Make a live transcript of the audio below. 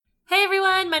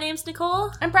name's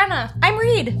Nicole. I'm Brenna. I'm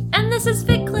Reed. And this is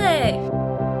Fic Click.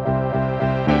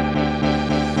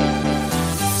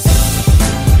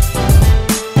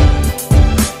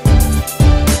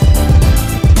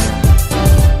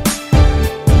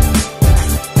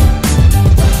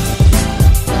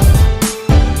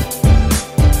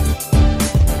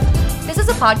 This is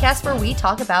a podcast where we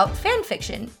talk about fan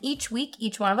fiction. Each week,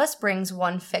 each one of us brings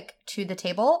one fic to the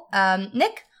table.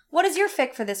 Nick, what is your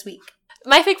fic for this week?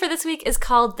 My fic for this week is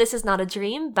called This Is Not a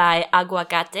Dream by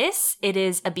Aguacates. It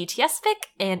is a BTS fic,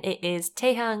 and it is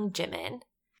Taehyung Jimin.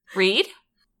 Reed?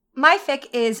 My fic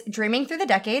is Dreaming Through the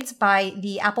Decades by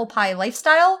the Apple Pie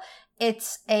Lifestyle.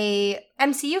 It's a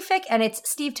MCU fic, and it's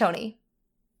Steve Toney.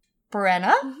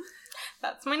 Brenna?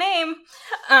 That's my name.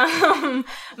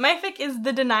 My fic is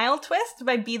The Denial Twist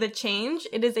by Be the Change.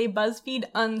 It is a BuzzFeed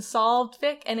Unsolved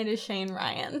fic, and it is Shane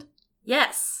Ryan.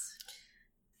 Yes.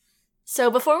 So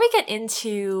before we get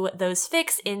into those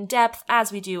fics in depth,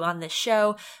 as we do on this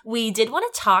show, we did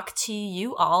want to talk to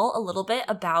you all a little bit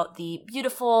about the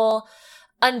beautiful,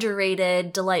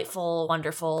 underrated, delightful,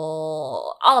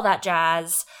 wonderful, all that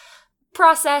jazz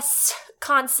process,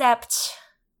 concept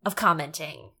of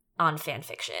commenting on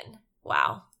fanfiction.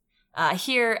 Wow.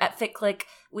 Here at FicClick,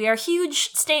 we are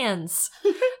huge stans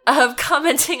of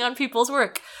commenting on people's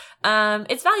work.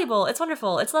 It's valuable, it's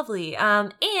wonderful, it's lovely.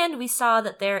 And we saw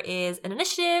that there is an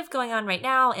initiative going on right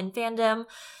now in fandom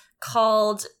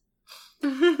called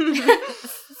FanficOraimo.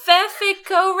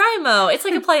 It's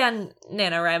like a play on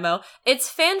NaNoWriMo.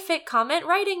 It's Fanfic Comment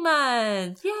Writing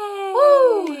Month. Yay!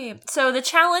 Woo! So the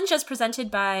challenge as presented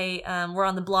by, we're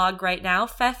on the blog right now,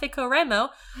 FanficOraimo.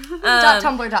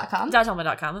 .tumblr.com.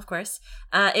 .tumblr.com, of course,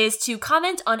 is to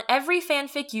comment on every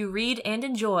fanfic you read and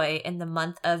enjoy in the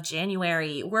month of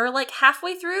January. We're like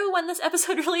halfway through when this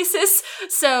episode releases,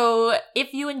 so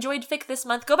if you enjoyed fic this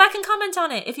month, go back and comment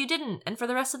on it if you didn't, and for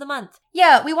the rest of the month.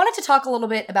 Yeah, we wanted to talk a little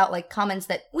bit about like comments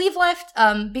that we've left,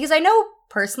 because I know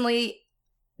personally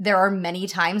there are many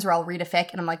times where I'll read a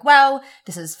fic and I'm like, wow,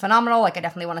 this is phenomenal, like I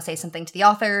definitely want to say something to the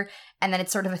author, and then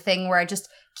it's sort of a thing where I just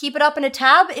keep it up in a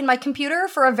tab in my computer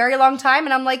for a very long time,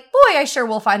 and I'm like, boy, I sure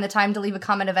will find the time to leave a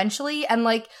comment eventually, and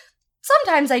like,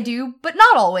 sometimes I do, but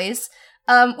not always,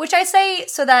 which I say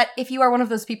so that if you are one of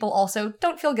those people also,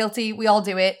 don't feel guilty, we all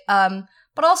do it,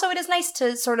 but also it is nice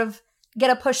to sort of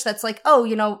get a push that's like, oh,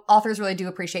 you know, authors really do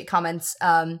appreciate comments,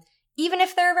 even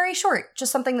if they're very short,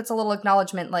 just something that's a little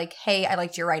acknowledgement like, hey, I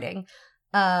liked your writing.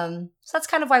 So that's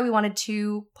kind of why we wanted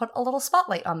to put a little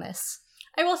spotlight on this.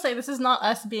 I will say, this is not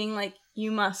us being like,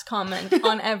 you must comment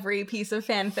on every piece of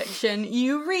fan fiction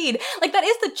you read. Like, that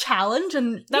is the challenge,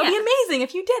 and that would be amazing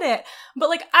if you did it. But,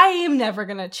 like, I am never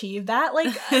gonna achieve that.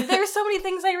 Like, there's so many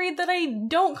things I read that I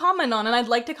don't comment on, and I'd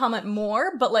like to comment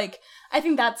more, but, like, I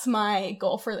think that's my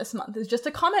goal for this month, is just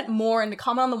to comment more and to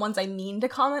comment on the ones I mean to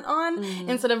comment on,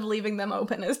 instead of leaving them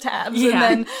open as tabs. Yeah. And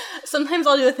then sometimes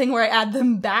I'll do a thing where I add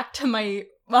them back to my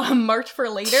marked for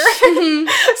later, so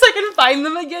I can find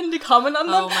them again to comment on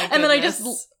them. Oh my goodness. And then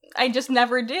I just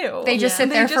never do. They just sit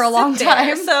there for a long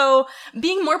time. So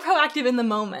being more proactive in the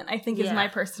moment, I think, is my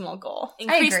personal goal.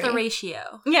 Increase the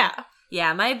ratio. Yeah.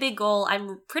 Yeah, my big goal,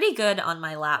 I'm pretty good on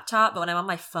my laptop, but when I'm on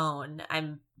my phone,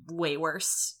 I'm way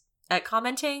worse at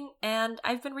commenting, and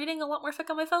I've been reading a lot more fic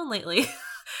on my phone lately,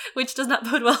 which does not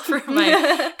bode well for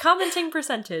my commenting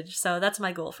percentage, so that's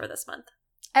my goal for this month.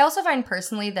 I also find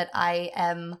personally that I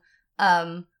am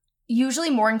usually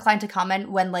more inclined to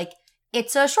comment when, like,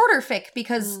 it's a shorter fic,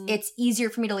 because it's easier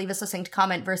for me to leave a succinct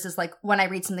comment versus, like, when I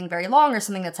read something very long or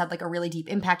something that's had, like, a really deep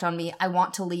impact on me, I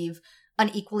want to leave an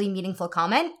equally meaningful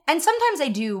comment. And sometimes I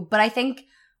do, but I think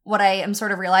what I am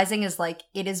sort of realizing is, like,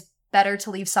 it is better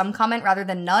to leave some comment rather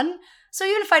than none. So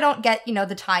even if I don't get, you know,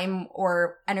 the time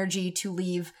or energy to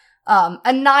leave a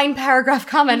 9-paragraph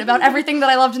comment about everything that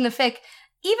I loved in the fic,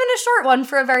 even a short one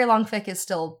for a very long fic is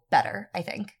still better, I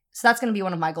think. So that's going to be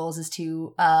one of my goals, is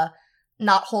to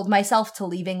not hold myself to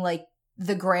leaving, like,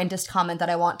 the grandest comment that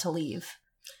I want to leave.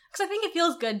 Because I think it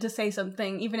feels good to say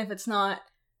something, even if it's not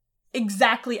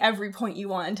exactly every point you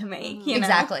wanted to make, you know?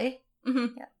 Exactly.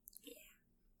 Mm-hmm. Yeah.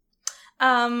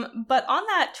 But on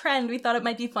that trend, we thought it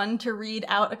might be fun to read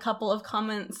out a couple of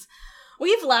comments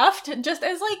we've left, just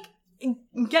as, like,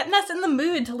 getting us in the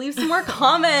mood to leave some more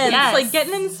comments, like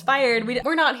getting inspired.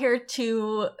 We're not here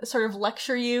to sort of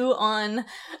lecture you on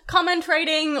comment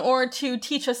writing or to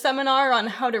teach a seminar on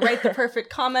how to write the perfect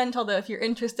comment, although if you're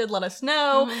interested, let us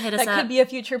know. That could be a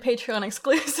future Patreon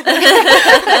exclusive.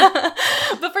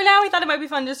 But for now, we thought it might be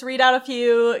fun just to read out a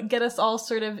few, get us all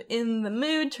sort of in the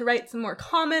mood to write some more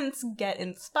comments, get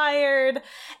inspired,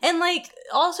 and, like,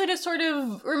 also to sort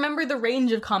of remember the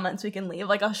range of comments we can leave.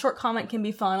 Like, a short comment can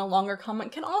be fun, a longer longer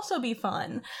comment can also be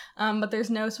fun. But there's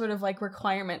no sort of like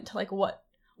requirement to like what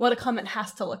a comment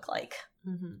has to look like.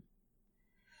 Mm-hmm.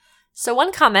 So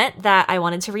one comment that I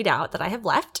wanted to read out that I have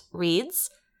left reads,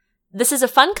 "This is a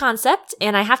fun concept,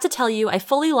 and I have to tell you I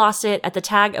fully lost it at the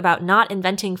tag about not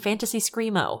inventing fantasy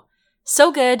screamo.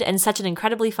 So good and such an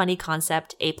incredibly funny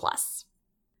concept, A+."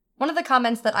 One of the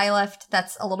comments that I left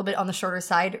that's a little bit on the shorter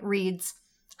side reads,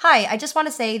 "Hi, I just want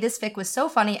to say this fic was so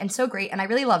funny and so great and I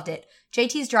really loved it.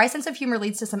 JT's dry sense of humor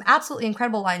leads to some absolutely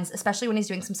incredible lines, especially when he's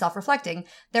doing some self-reflecting.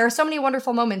 There are so many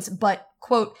wonderful moments, but,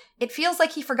 quote, it feels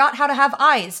like he forgot how to have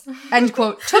eyes, end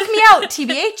quote. Took me out,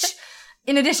 TBH.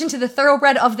 In addition to the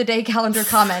thoroughbred of the day calendar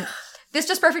comment. This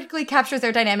just perfectly captures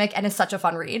their dynamic and is such a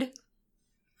fun read."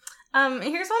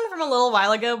 Here's one from a little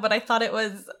while ago, but I thought it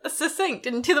was succinct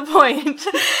and to the point.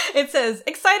 It says,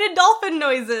 "Excited dolphin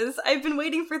noises. I've been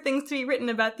waiting for things to be written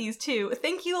about these two.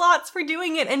 Thank you lots for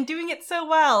doing it and doing it so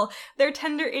well. Their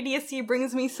tender idiocy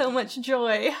brings me so much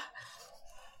joy."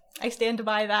 I stand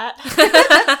by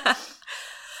that.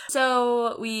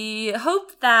 So we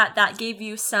hope that that gave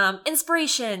you some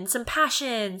inspiration, some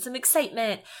passion, some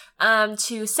excitement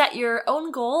to set your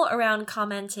own goal around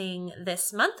commenting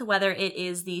this month, whether it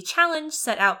is the challenge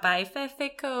set out by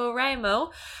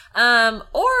Fefekoraimo,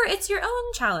 or it's your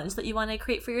own challenge that you want to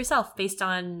create for yourself based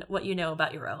on what you know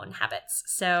about your own habits.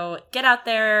 So get out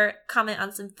there, comment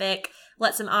on some fic,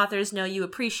 let some authors know you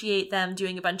appreciate them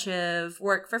doing a bunch of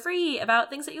work for free about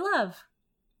things that you love.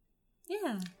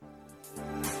 Yeah.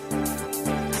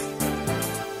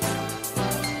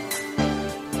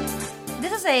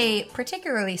 This is a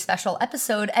particularly special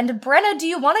episode, and Brenna, do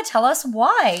you want to tell us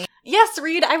why? Yes,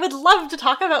 Reed, I would love to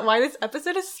talk about why this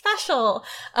episode is special.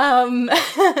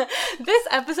 This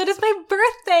episode is my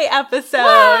birthday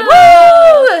episode.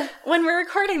 Woo! When we're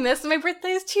recording this, my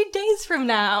birthday is 2 days from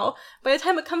now. By the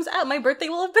time it comes out, my birthday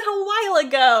will have been a while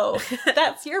ago.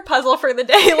 That's your puzzle for the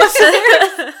day,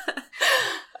 listeners.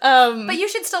 But you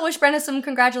should still wish Brenna some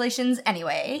congratulations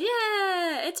anyway.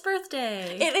 Yeah, it's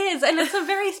birthday. It is, and it's a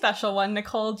very special one,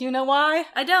 Nicole. Do you know why?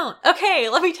 I don't. Okay,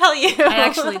 let me tell you. I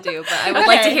actually do, but I would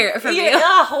like to hear it from you.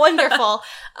 Oh, wonderful.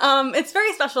 It's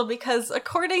very special because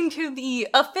according to the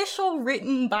official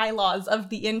written bylaws of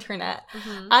the internet,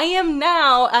 I am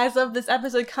now, as of this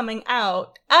episode coming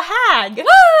out, a hag.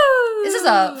 Woo! This is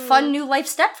a fun new life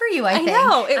step for you, I think. I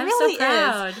know, it I'm really so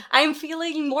proud. is. I'm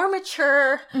feeling more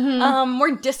mature,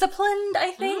 more disciplined,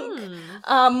 I think,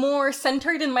 more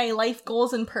centered in my life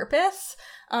goals and purpose.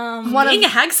 Being a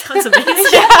hag sounds amazing.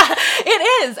 Yeah, it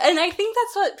is. And I think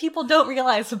that's what people don't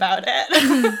realize about it.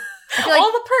 I feel like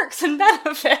all the perks and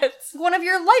benefits. one of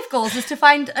your life goals is to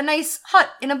find a nice hut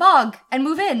in a bog and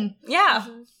move in. Yeah.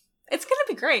 It's gonna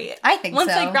be great. I think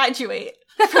Once so. I graduate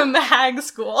from the hag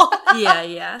school.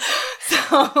 Yeah.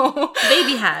 So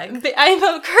Baby hag.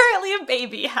 I'm currently a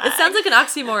baby hag. It sounds like an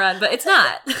oxymoron, but it's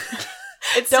not.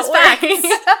 It's Don't just worry.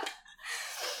 facts.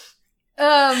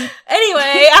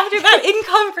 Anyway, after that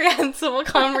incomprehensible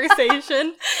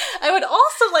conversation, I would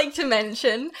also like to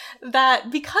mention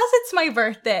that because it's my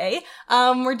birthday,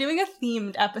 we're doing a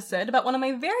themed episode about one of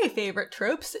my very favorite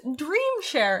tropes, dream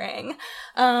sharing.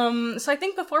 So I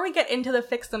think before we get into the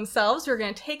fics themselves, we're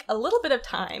going to take a little bit of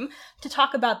time to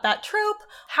talk about that trope,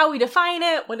 how we define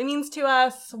it, what it means to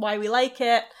us, why we like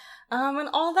it, and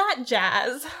all that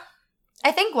jazz.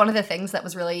 I think one of the things that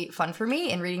was really fun for me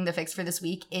in reading the fics for this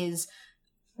week is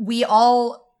we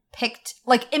all picked,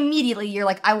 like, immediately, you're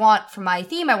like, I want, for my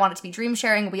theme, I want it to be dream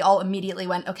sharing. We all immediately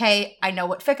went, okay, I know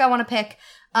what fic I want to pick.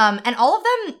 And all of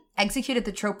them executed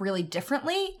the trope really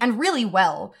differently and really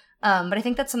well. But I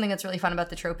think that's something that's really fun about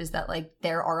the trope is that, like,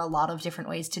 there are a lot of different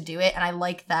ways to do it. And I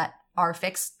like that our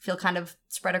fics feel kind of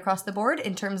spread across the board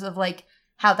in terms of, like,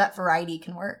 how that variety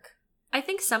can work. I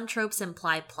think some tropes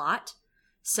imply plot.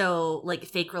 So, like,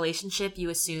 fake relationship,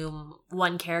 you assume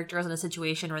one character is in a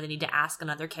situation where they need to ask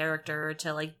another character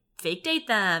to, like, fake date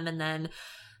them. And then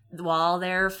while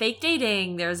they're fake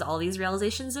dating, there's all these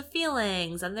realizations of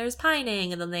feelings and there's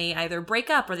pining. And then they either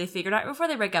break up or they figure it out before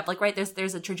they break up. Like, right,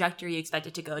 there's a trajectory you expect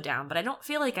it to go down. But I don't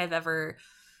feel like I've ever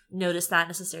noticed that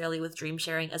necessarily with dream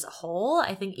sharing as a whole.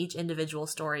 I think each individual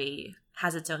story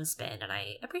has its own spin, and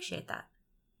I appreciate that.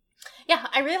 Yeah,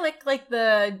 I really like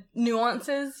the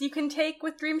nuances you can take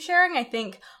with dream sharing. I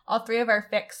think all three of our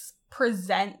fics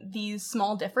present these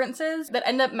small differences that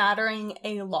end up mattering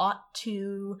a lot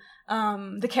to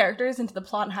the characters and to the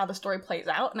plot and how the story plays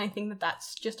out. And I think that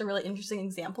that's just a really interesting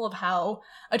example of how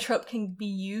a trope can be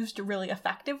used really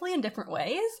effectively in different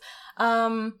ways.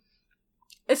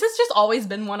 This has just always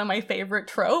been one of my favorite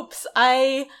tropes.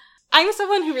 I I'm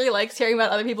someone who really likes hearing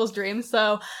about other people's dreams,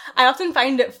 so I often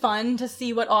find it fun to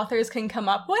see what authors can come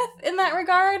up with in that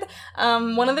regard.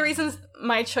 One of the reasons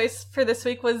my choice for this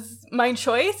week was my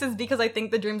choice is because I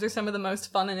think the dreams are some of the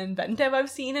most fun and inventive I've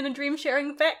seen in a dream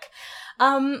sharing fic.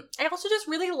 I also just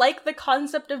really like the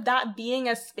concept of that being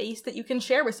a space that you can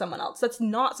share with someone else. That's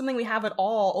not something we have at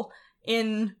all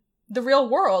in the real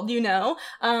world, you know?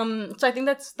 So I think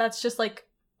that's just like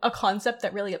a concept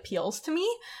that really appeals to me.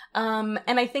 And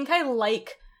I think I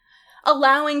like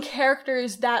allowing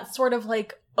characters that sort of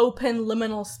like open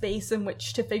liminal space in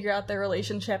which to figure out their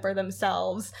relationship or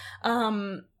themselves.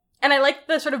 And I like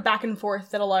the sort of back and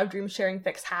forth that a lot of dream sharing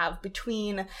fics have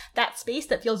between that space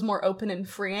that feels more open and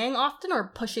freeing often,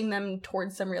 or pushing them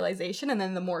towards some realization, and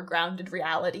then the more grounded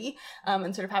reality,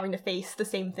 and sort of having to face the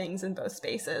same things in both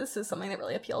spaces is something that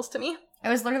really appeals to me. I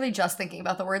was literally just thinking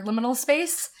about the word liminal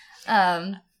space.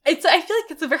 I feel like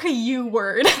it's a very you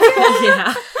word.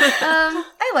 Yeah.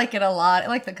 I like it a lot. I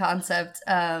like the concept.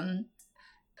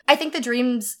 I think the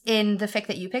dreams in the fic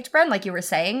that you picked, Bren, like you were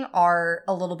saying, are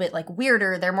a little bit like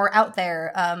weirder. They're more out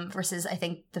there, versus I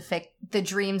think the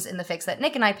dreams in the fics that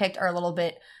Nick and I picked are a little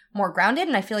bit more grounded.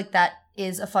 And I feel like that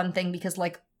is a fun thing because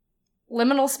like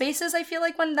liminal spaces, I feel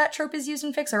like when that trope is used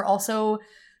in fics are also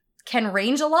can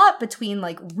range a lot between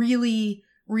like really,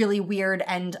 really weird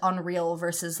and unreal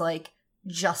versus like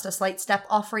just a slight step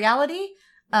off reality.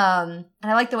 And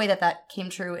I like the way that came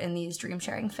true in these dream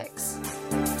sharing fics.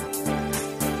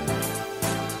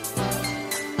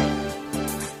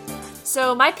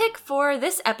 So my pick for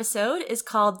this episode is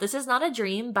called This Is Not a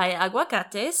Dream by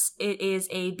Aguacates. It is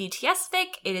a BTS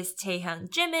fic. It is Taehyung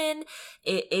Jimin.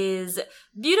 It is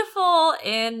beautiful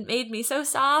and made me so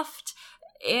soft.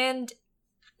 And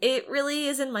it really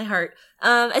is in my heart.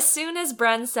 As soon as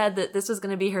Bren said that this was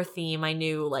going to be her theme, I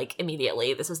knew like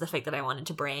immediately this was the fic that I wanted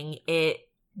to bring. It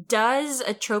does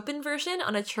a trope inversion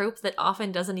on a trope that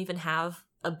often doesn't even have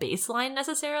a baseline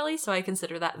necessarily, so I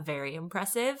consider that very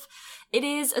impressive. It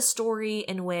is a story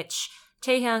in which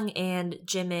Taehyung and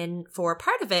Jimin, for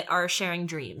part of it, are sharing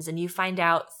dreams, and you find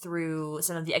out through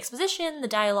some of the exposition, the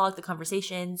dialogue, the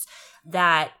conversations,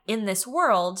 that in this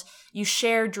world, you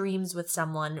share dreams with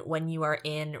someone when you are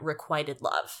in requited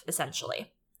love,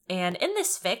 essentially. And in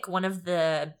this fic, one of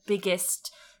the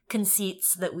biggest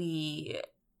conceits that we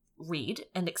read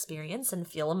and experience and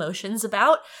feel emotions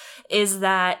about is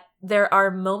that there are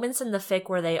moments in the fic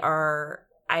where they are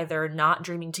either not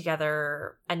dreaming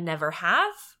together and never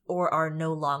have, or are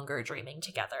no longer dreaming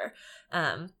together.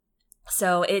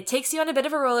 So it takes you on a bit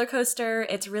of a roller coaster.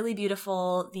 It's really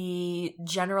beautiful. The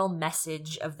general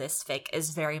message of this fic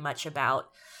is very much about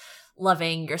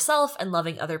loving yourself and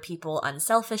loving other people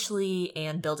unselfishly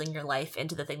and building your life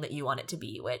into the thing that you want it to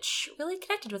be, which really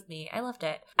connected with me. I loved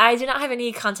it. I do not have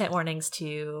any content warnings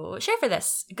to share for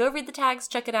this. Go read the tags,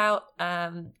 check it out.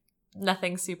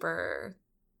 Nothing super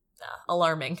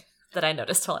alarming that I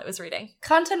noticed while I was reading.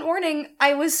 Content warning,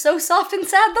 I was so soft and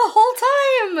sad the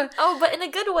whole time! Oh, but in a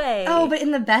good way. Oh, but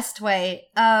in the best way.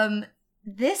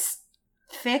 This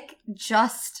fic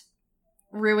just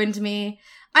ruined me.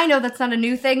 I know that's not a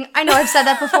new thing. I know I've said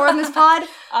that before on this pod.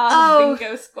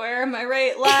 Bingo square, am I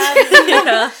right, lads?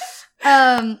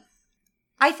 Yeah.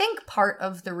 I think part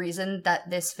of the reason that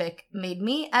this fic made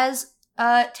me as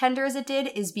tender as it did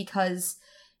is because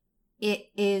it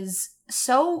is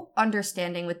so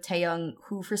understanding with Taehyung,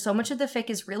 who for so much of the fic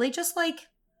is really just like,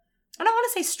 I don't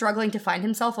want to say struggling to find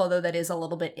himself, although that is a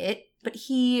little bit it, but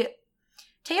Taehyung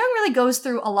really goes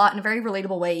through a lot in a very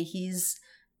relatable way. He's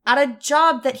at a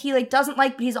job that he like doesn't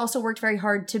like, but he's also worked very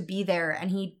hard to be there, and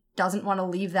he doesn't want to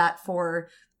leave that for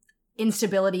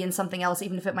instability in something else,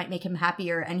 even if it might make him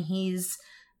happier. And he's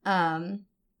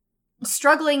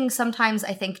struggling sometimes,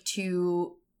 I think,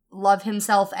 to love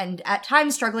himself, and at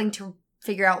times struggling to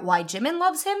figure out why Jimin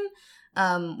loves him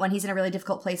when he's in a really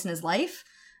difficult place in his life.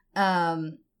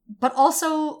 But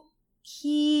also,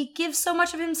 he gives so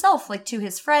much of himself, like, to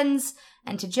his friends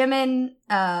and to Jimin,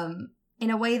 in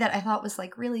a way that I thought was,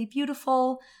 like, really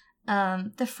beautiful.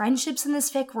 The friendships in this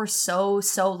fic were so,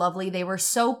 so lovely. They were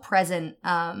so present.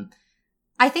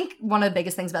 I think one of the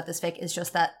biggest things about this fic is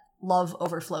just that love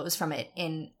overflows from it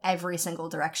in every single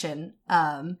direction,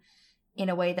 in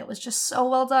a way that was just so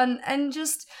well done. And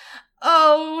just,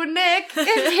 oh, Nick,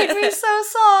 it made me so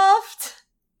soft.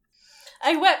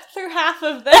 I wept through half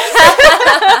of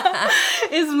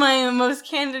this, is my most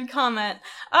candid comment.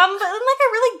 But in, like,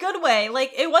 a really good way.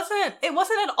 Like, it wasn't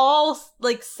at all,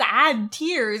 like, sad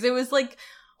tears. It was, like,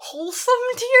 wholesome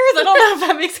tears. I don't know if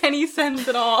that makes any sense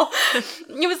at all.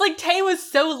 It was like Tae was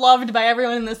so loved by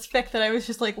everyone in this fic that I was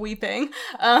just, like, weeping.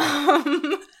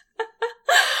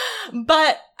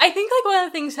 But I think, like, one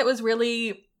of the things that was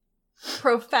really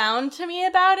profound to me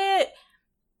about it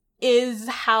is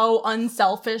how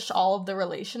unselfish all of the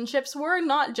relationships were,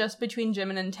 not just between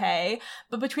Jimin and Tae,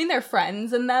 but between their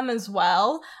friends and them as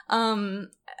well.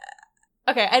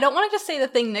 Okay, I don't want to just say the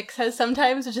thing Nick says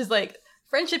sometimes, which is like,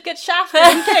 friendship gets shafted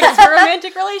in fics for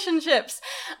romantic relationships.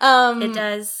 It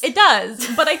does. It does.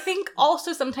 But I think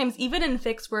also sometimes, even in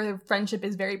fics where friendship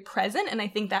is very present, and I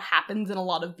think that happens in a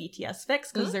lot of BTS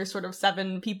fics, because there's sort of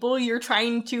 7 people you're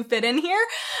trying to fit in here.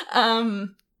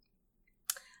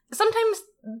 Sometimes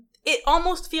it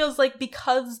almost feels like,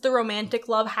 because the romantic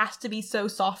love has to be so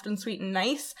soft and sweet and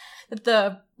nice, that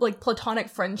the, like, platonic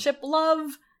friendship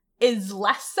love is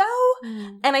less so.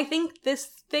 And I think this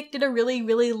fic did a really,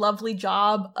 really lovely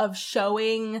job of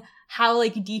showing how,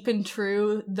 like, deep and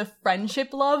true the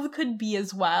friendship love could be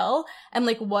as well, and,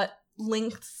 like, what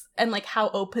lengths and, like, how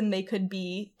open they could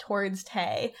be towards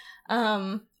Tae.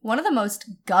 One of the most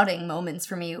gutting moments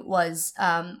for me was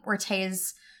where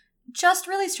Tae's just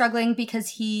really struggling because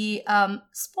he,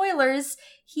 spoilers,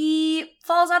 he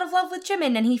falls out of love with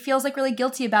Jimin and he feels, like, really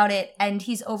guilty about it, and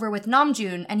he's over with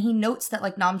Namjoon, and he notes that,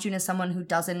 like, Namjoon is someone who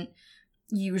doesn't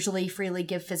usually freely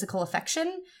give physical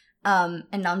affection, and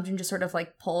Namjoon just sort of,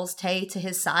 like, pulls Tae to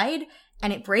his side,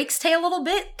 and it breaks Tae a little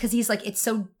bit, because he's like, it's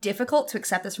so difficult to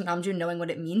accept this from Namjoon knowing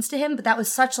what it means to him, but that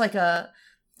was such, like,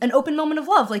 an open moment of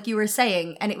love, like you were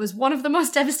saying, and it was one of the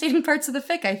most devastating parts of the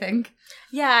fic, I think.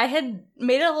 Yeah, I had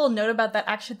made a little note about that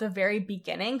actually at the very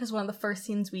beginning, because one of the first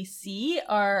scenes we see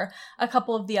are a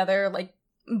couple of the other, like,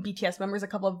 BTS members, a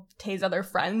couple of Tae's other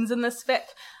friends in this fic,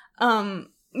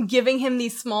 giving him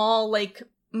these small, like,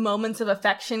 moments of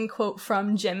affection, quote,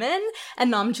 from Jimin,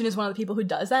 and Namjoon is one of the people who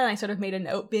does that, and I sort of made a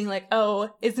note being like,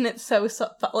 oh, isn't it so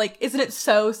soft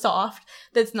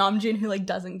that it's Namjoon who, like,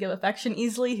 doesn't give affection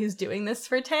easily, who's doing this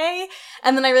for Tae?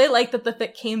 And then I really liked that the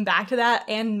fic came back to that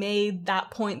and made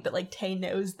that point that, like, Tae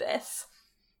knows this.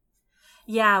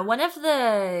 Yeah, one of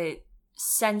the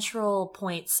central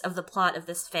points of the plot of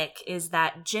this fic is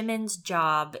that Jimin's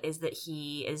job is that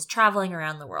he is traveling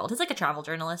around the world. He's like a travel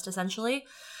journalist, essentially.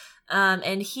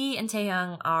 And he and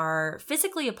Taehyung are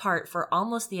physically apart for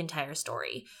almost the entire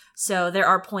story. So there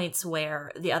are points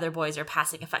where the other boys are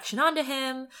passing affection on to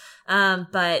him.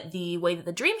 But the way that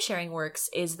the dream sharing works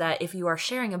is that if you are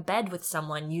sharing a bed with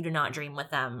someone, you do not dream with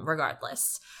them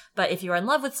regardless. But if you are in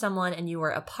love with someone and you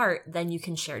are apart, then you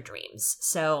can share dreams.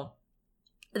 So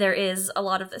there is a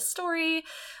lot of this story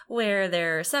where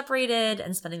they're separated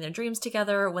and spending their dreams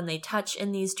together. When they touch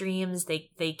in these dreams,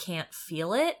 they can't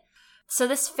feel it. So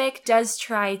this fic does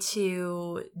try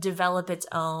to develop its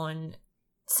own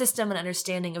system and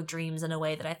understanding of dreams in a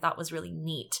way that I thought was really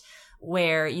neat,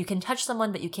 where you can touch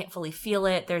someone but you can't fully feel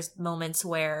it. There's moments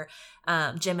where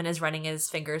Jimin is running his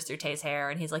fingers through Tae's hair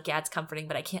and he's like, yeah, it's comforting,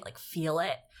 but I can't, like, feel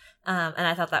it. And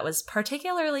I thought that was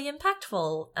particularly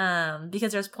impactful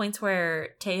because there's points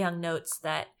where Taehyung notes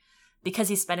that because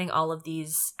he's spending all of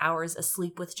these hours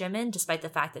asleep with Jimin, despite the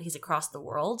fact that he's across the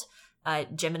world,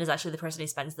 Jimin is actually the person he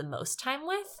spends the most time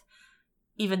with,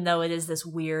 even though it is this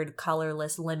weird,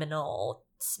 colorless, liminal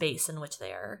space in which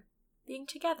they are being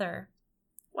together.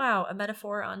 Wow, a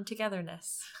metaphor on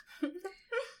togetherness.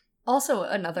 Also,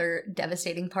 another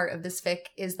devastating part of this fic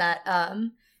is that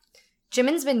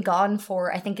Jimin's been gone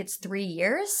for, I think it's 3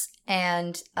 years,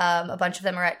 and a bunch of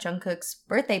them are at Jungkook's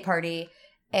birthday party,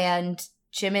 and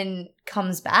Jimin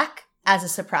comes back as a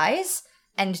surprise,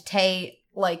 and Tae,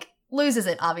 like, loses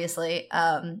it, obviously,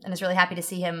 and is really happy to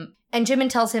see him. And Jimin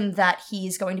tells him that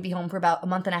he's going to be home for about a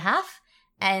month and a half,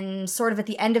 and sort of at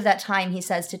the end of that time, he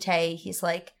says to Tae, he's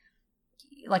like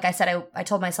I said, I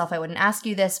told myself I wouldn't ask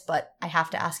you this, but I have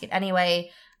to ask it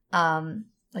anyway.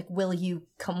 Like, will you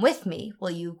come with me? Will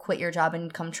you quit your job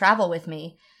and come travel with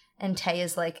me? And Tae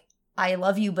is like, I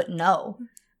love you, but no.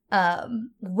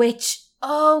 Which,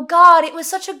 oh God, it was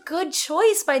such a good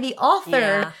choice by the author.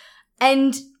 Yeah.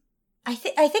 And I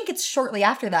think it's shortly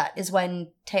after that is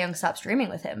when Taehyung stops dreaming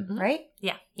with him, right?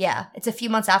 Yeah. Yeah, it's a few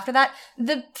months after that.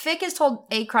 The fic is told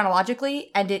achronologically,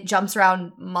 and it jumps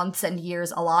around months and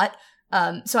years a lot.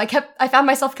 So I found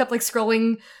myself kept, like,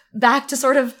 scrolling back to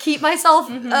sort of keep myself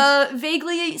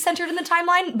vaguely centered in the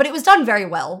timeline, but it was done very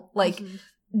well. Like,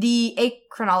 the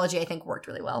achronology, I think, worked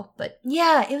really well. But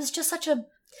yeah, it was just such a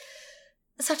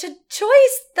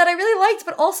choice that I really liked,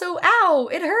 but also, ow,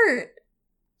 it hurt.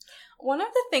 One of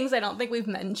the things I don't think we've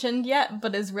mentioned yet,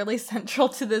 but is really central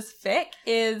to this fic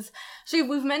is, so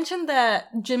we've mentioned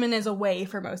that Jimin is away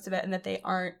for most of it and that they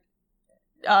aren't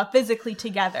physically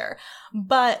together.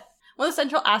 But one of the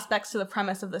central aspects to the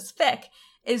premise of this fic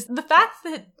is the fact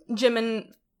that Jimin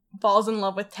falls in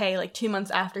love with Tae like 2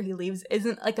 months after he leaves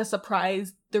isn't like a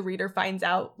surprise the reader finds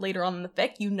out later on in the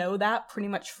fic. You know that pretty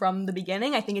much from the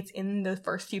beginning. I think it's in the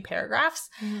first few paragraphs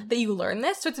that you learn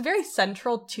this. So it's very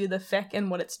central to the fic and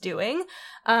what it's doing.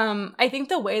 I think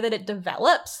the way that it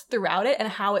develops throughout it and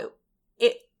how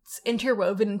it's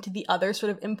interwoven into the other sort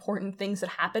of important things that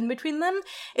happen between them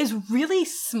is really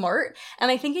smart.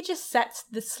 And I think it just sets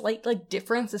this slight like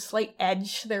difference, this slight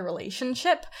edge to their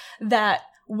relationship that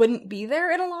wouldn't be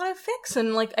there in a lot of fics.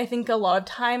 And like I think a lot of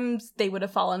times they would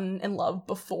have fallen in love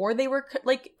before they were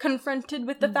like confronted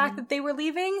with the fact that they were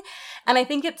leaving. And I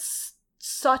think it's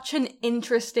such an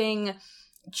interesting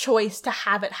choice to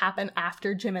have it happen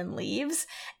after Jimin leaves,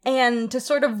 and to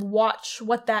sort of watch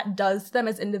what that does to them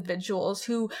as individuals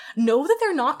who know that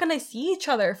they're not going to see each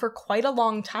other for quite a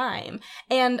long time.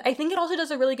 And I think it also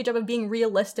does a really good job of being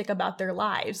realistic about their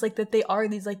lives, like that they are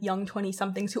these like young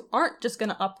 20-somethings who aren't just going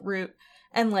to uproot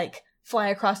and like fly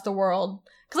across the world.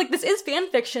 Because like this is fan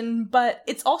fiction, but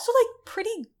it's also like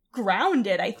pretty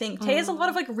grounded, I think. Tae has a lot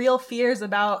of like real fears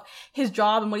about his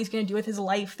job and what he's going to do with his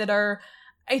life that are,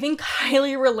 I think,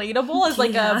 highly relatable as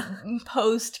like a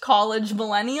post-college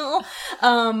millennial.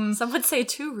 Some would say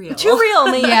too real. Too real,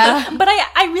 maybe. But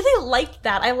I really liked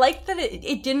that. I liked that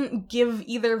it didn't give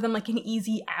either of them like an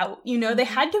easy out. You know, they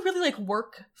had to really like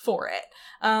work for it.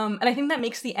 And I think that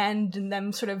makes the end and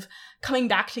them sort of coming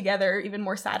back together even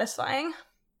more satisfying.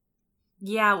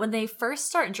 Yeah, when they first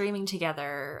start dreaming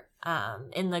together,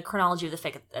 in the chronology of the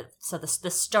fic, so the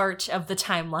start of the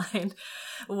timeline,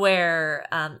 where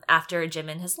after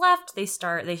Jimin has left, they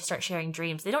start sharing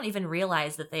dreams. They don't even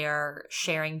realize that they are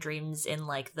sharing dreams in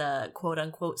like the quote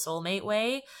unquote soulmate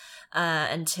way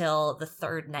until the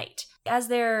third night. As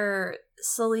they're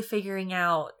slowly figuring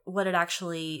out what it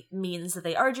actually means that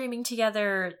they are dreaming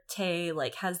together, Tae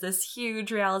like has this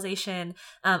huge realization,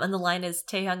 and the line is,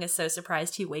 Taehyung is so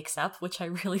surprised he wakes up, which I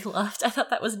really loved. I thought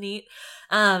that was neat.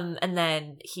 And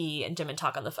then he and Jimin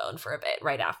talk on the phone for a bit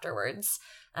right afterwards.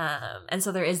 And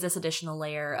so there is this additional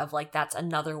layer of like, that's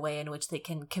another way in which they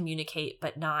can communicate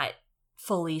but not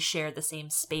fully share the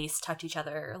same space, touch each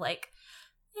other. Like,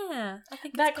 yeah, I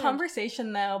think that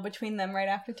conversation though between them right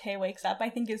after Tae wakes up, I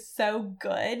think is so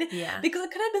good. Yeah, because it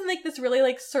could have been like this really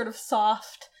like sort of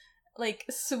soft, like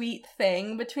sweet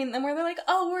thing between them where they're like,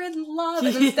 oh, we're in love,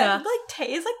 and instead like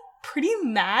Tae is like pretty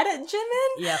mad at Jimin.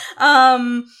 Yeah.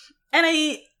 And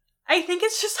I think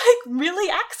it's just like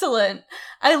really excellent.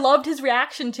 I loved his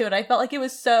reaction to it. I felt like it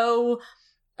was so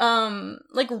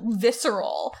like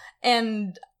visceral,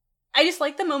 and I just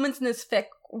like the moments in this fic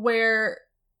where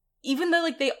even though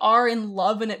like they are in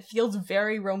love and it feels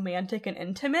very romantic and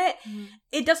intimate,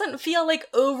 it doesn't feel like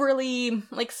overly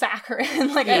like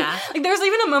saccharine. Like there's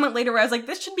even a moment later where I was like,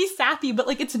 this should be sappy, but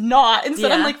like it's not.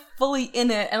 Instead I'm like fully in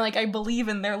it and like I believe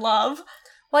in their love.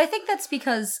 Well, I think that's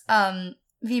because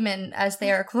V-men, as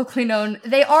they are colloquially known,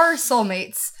 they are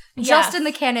soulmates. Just in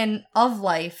the canon of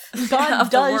life. God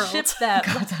does ship them.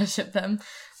 God does ship them.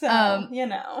 So, you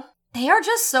know. They are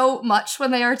just so much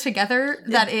when they are together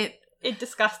that it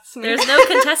disgusts me. There's no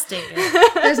contesting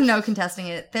it. There's no contesting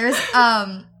it. There's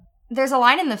a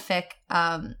line in the fic,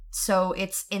 so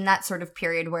it's in that sort of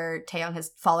period where Taehyung has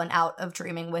fallen out of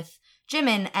dreaming with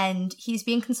Jimin, and he's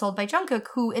being consoled by Jungkook,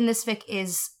 who in this fic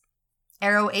is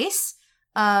Arrow Ace.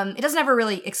 It doesn't ever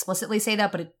really explicitly say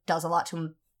that, but it does a lot to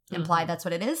imply that's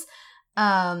what it is.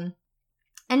 And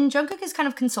Jungkook is kind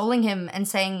of consoling him and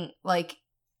saying, like,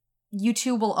 you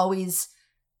two will always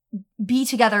be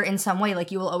together in some way. Like,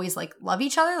 you will always, like, love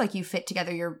each other. Like, you fit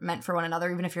together. You're meant for one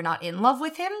another, even if you're not in love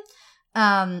with him.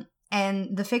 And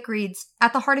the fic reads,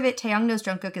 at the heart of it, Taehyung knows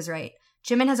Jungkook is right.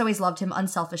 Jimin has always loved him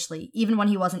unselfishly, even when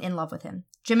he wasn't in love with him.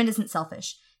 Jimin isn't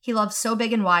selfish. He loves so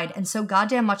big and wide, and so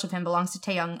goddamn much of him belongs to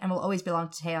Taehyung and will always belong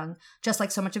to Taehyung, just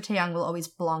like so much of Taehyung will always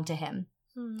belong to him.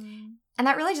 And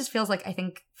that really just feels like, I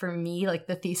think, for me, like,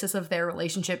 the thesis of their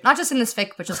relationship, not just in this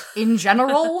fic, but just in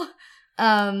general.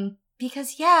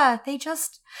 Because, yeah, they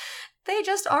just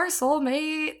are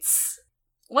soulmates.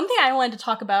 One thing I wanted to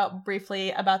talk about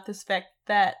briefly about this fic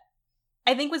that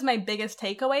I think was my biggest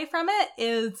takeaway from it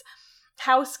is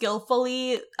how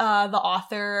skillfully the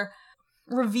author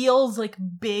reveals like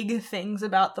big things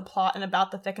about the plot and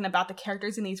about the fic and about the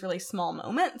characters in these really small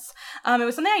moments. It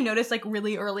was something I noticed like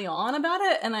really early on about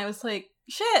it, and I was like,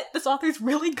 shit, this author's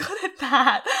really good at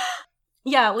that.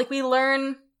 Yeah, like we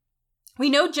know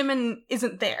Jimin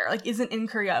isn't there, like isn't in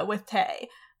Korea with Tae.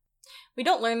 We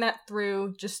don't learn that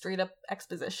through just straight up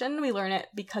exposition. We learn it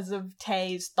because of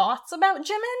Tae's thoughts about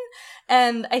Jimin,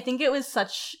 and I think it was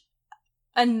such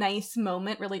a nice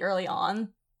moment really early on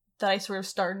that I sort of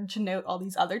started to note all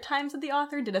these other times that the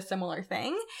author did a similar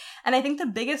thing. And I think the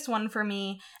biggest one for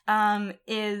me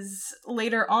is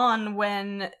later on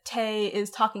when Tae is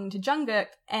talking to Jungkook,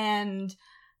 and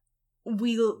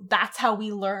that's how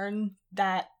we learn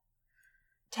that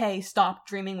Tae stopped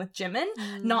dreaming with Jimin.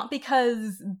 Not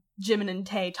because Jimin and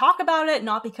Tae talk about it,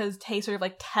 not because Tae sort of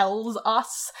like tells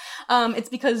us. It's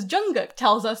because Jungkook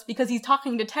tells us because he's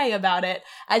talking to Tae about it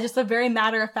as just a very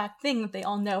matter-of-fact thing that they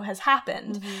all know has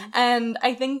happened. And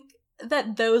I think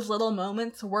that those little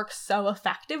moments work so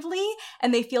effectively,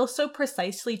 and they feel so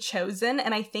precisely chosen,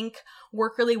 and I think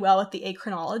work really well with the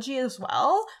achronology as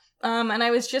well. And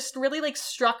I was just really like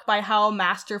struck by how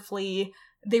masterfully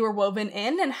they were woven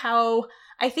in, and how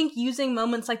I think using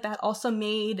moments like that also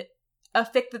made a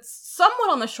fic that's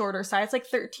somewhat on the shorter side, it's like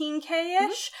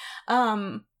 13K-ish,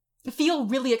 feel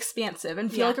really expansive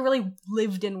and feel like a really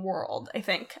lived-in world, I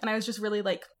think. And I was just really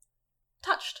like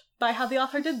touched by how the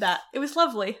author did that. It was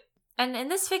lovely. And in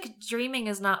this fic, dreaming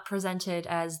is not presented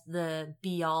as the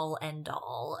be-all,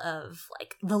 end-all of,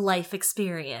 like, the life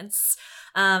experience.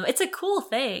 It's a cool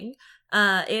thing.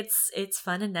 It's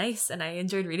fun and nice, and I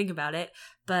enjoyed reading about it,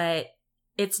 but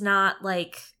it's not,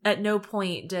 like, at no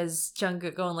point does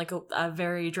Jungkook go on, like, a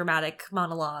very dramatic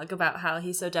monologue about how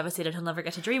he's so devastated he'll never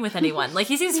get to dream with anyone. Like,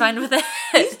 he seems fine with it.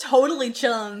 He's totally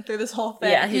chilling through this whole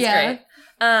thing. Yeah, he's great.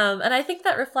 And I think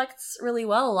that reflects really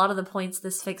well a lot of the points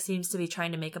this fic seems to be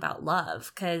trying to make about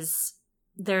love, because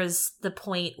there's the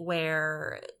point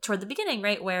where, toward the beginning,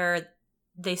 right, where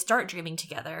they start dreaming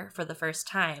together for the first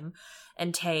time,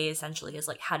 and Tae essentially is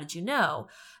like, how did you know?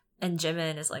 And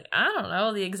Jimin is like, I don't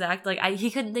know the exact, like, he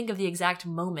couldn't think of the exact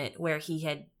moment where he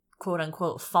had, quote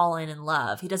unquote, fallen in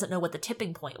love. He doesn't know what the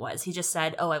tipping point was. He just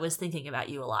said, oh, I was thinking about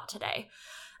you a lot today.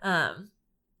 And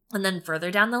then further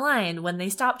down the line, when they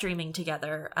stop dreaming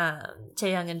together,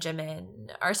 Taehyung and Jimin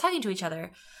are talking to each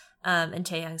other, and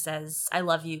Taehyung says, I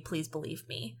love you, please believe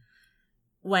me,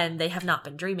 when they have not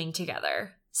been dreaming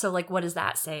together. So, like, what does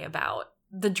that say about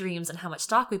the dreams and how much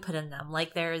stock we put in them?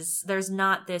 Like, there's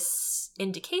not this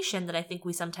indication that I think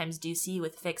we sometimes do see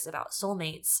with fics about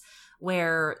soulmates,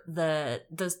 where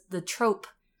the trope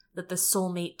that the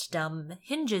soulmate-dom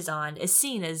hinges on is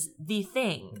seen as the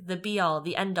thing, the be-all,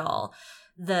 the end-all,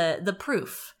 the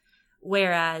proof.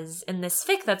 Whereas in this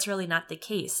fic, that's really not the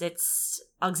case. It's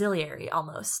auxiliary,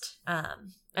 almost.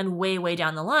 And way, way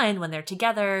down the line, when they're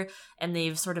together and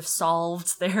they've sort of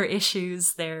solved their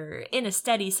issues, they're in a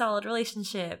steady, solid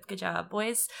relationship. Good job,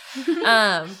 boys.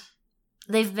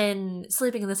 They've been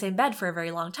sleeping in the same bed for a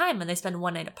very long time, and they spend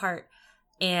one night apart,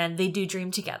 and they do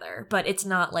dream together. But it's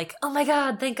not like, oh my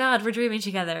god, thank god we're dreaming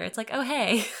together. It's like, oh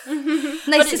hey.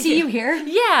 Nice to see you here.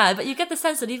 Yeah, but you get the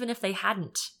sense that even if they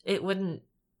hadn't, it wouldn't,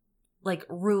 like,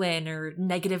 ruin or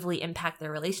negatively impact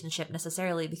their relationship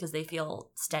necessarily, because they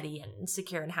feel steady and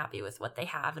secure and happy with what they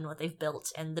have and what they've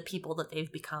built and the people that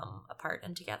they've become apart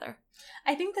and together.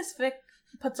 I think this fic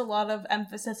puts a lot of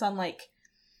emphasis on, like,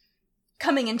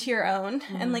 coming into your own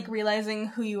and, like, realizing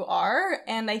who you are.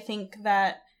 And I think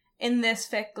that in this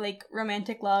fic, like,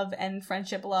 romantic love and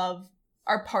friendship love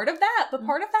are part of that, but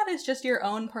part of that is just your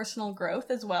own personal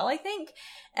growth as well, I think.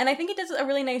 And I think it does a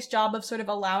really nice job of sort of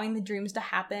allowing the dreams to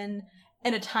happen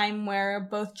in a time where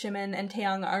both Jimin and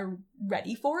Taehyung are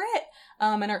ready for it,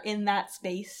 and are in that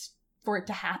space for it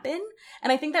to happen.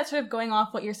 And I think that's sort of going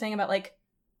off what you're saying about, like,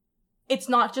 it's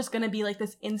not just going to be like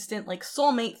this instant, like,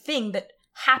 soulmate thing that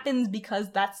happens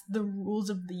because that's the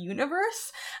rules of the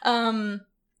universe. And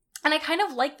I kind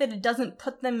of like that it doesn't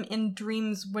put them in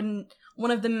dreams when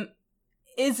one of them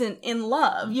isn't in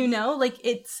love, you know? Like,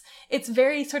 it's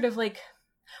very sort of, like,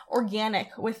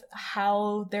 organic with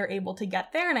how they're able to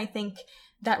get there, and I think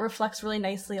that reflects really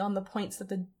nicely on the points that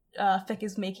the fic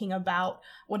is making about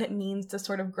what it means to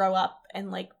sort of grow up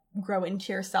and, like, grow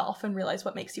into yourself and realize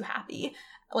what makes you happy,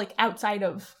 like, outside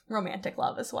of romantic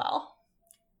love as well.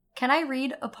 Can I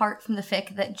read a part from the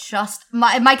fic that just...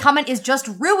 My comment is just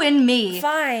ruin me.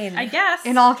 Fine. I guess.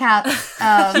 In all caps.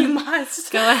 You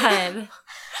must. Go ahead.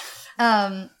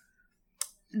 So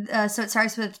it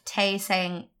starts with Tae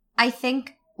saying, I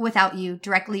think without you,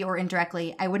 directly or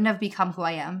indirectly, I wouldn't have become who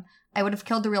I am. I would have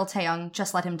killed the real Taehyung,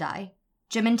 just let him die.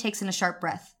 Jimin takes in a sharp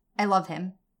breath. I love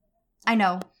him. I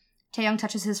know. Taehyung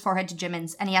touches his forehead to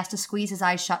Jimin's, and he has to squeeze his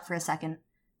eyes shut for a second.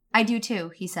 I do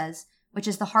too, he says, which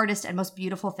is the hardest and most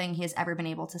beautiful thing he has ever been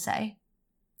able to say.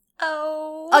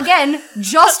 Oh. Again,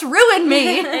 just ruin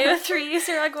me. AO3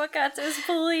 Siragwakatsus,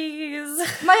 please.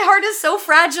 My heart is so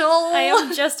fragile. I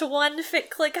am just one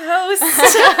FitClick host.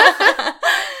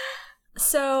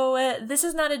 So, This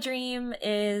Is Not a Dream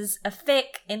is a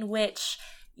fic in which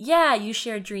yeah, you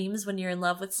share dreams when you're in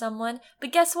love with someone,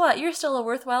 but guess what? You're still a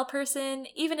worthwhile person,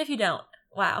 even if you don't.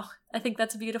 Wow. I think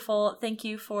that's beautiful. Thank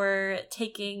you for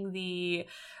taking the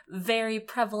very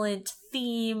prevalent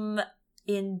theme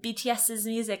in BTS's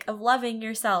music of loving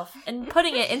yourself and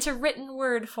putting it into written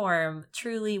word form.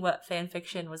 Truly what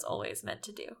fanfiction was always meant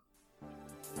to do.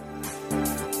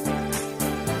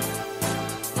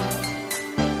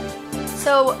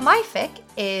 So my fic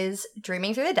is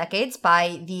Dreaming Through the Decades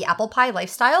by The Apple Pie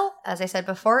Lifestyle. As I said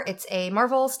before, it's a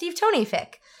Marvel Steve Tony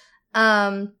fic.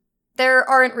 There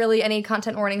aren't really any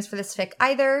content warnings for this fic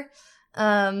either.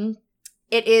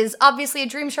 It is obviously a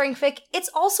dream sharing fic.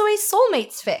 It's also a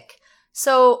soulmates fic.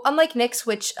 So unlike Nyx,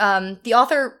 which the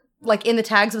author, like in the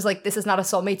tags, was like, this is not a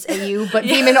soulmates AU, but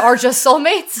Demon are just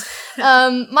soulmates.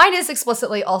 Mine is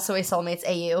explicitly also a soulmates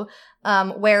AU,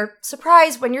 where,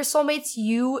 surprise, when you're soulmates,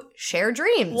 you share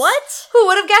dreams. What? Who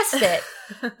would have guessed it?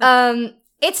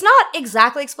 It's not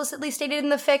exactly explicitly stated in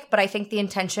the fic, but I think the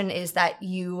intention is that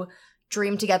you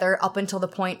dream together up until the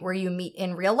point where you meet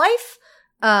in real life.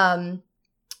 But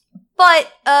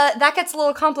that gets a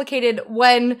little complicated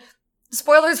when,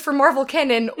 spoilers for Marvel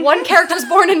canon, one character's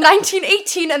born in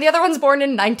 1918 and the other one's born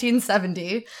in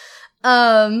 1970.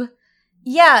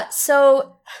 Yeah,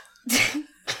 so...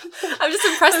 I'm just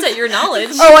impressed at your knowledge.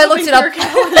 Oh, I looked it up.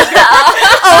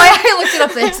 I looked it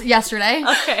up yesterday.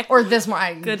 Okay. Or this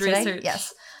morning. Good today. research.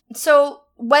 Yes. So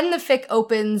when the fic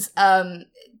opens,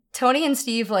 Tony and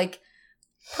Steve, like,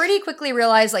 pretty quickly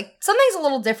realize, like, something's a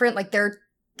little different. Like, they're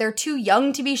too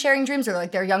young to be sharing dreams, or,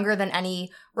 like, they're younger than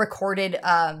any recorded,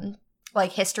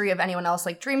 like, history of anyone else,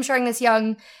 like, dream sharing this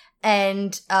young.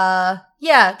 And,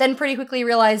 then pretty quickly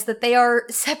realize that they are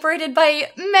separated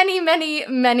by many, many,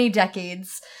 many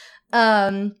decades.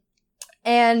 And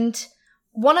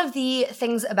one of the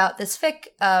things about this fic,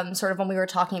 sort of when we were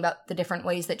talking about the different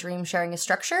ways that dream sharing is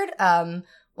structured,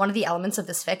 one of the elements of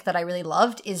this fic that I really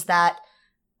loved is that,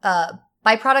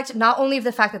 byproduct not only of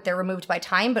the fact that they're removed by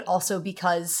time, but also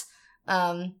because,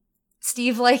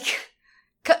 Steve, like,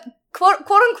 quote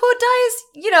unquote dies,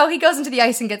 you know, he goes into the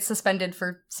ice and gets suspended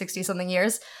for 60-something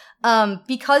years.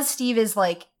 Because Steve is,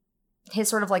 like, his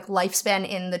sort of, like, lifespan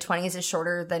in the 20s is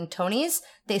shorter than Tony's,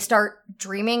 they start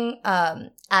dreaming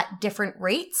at different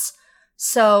rates.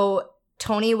 So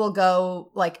Tony will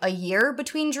go, like, a year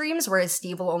between dreams, whereas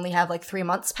Steve will only have, like, 3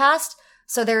 months past.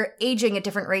 So they're aging at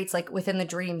different rates, like, within the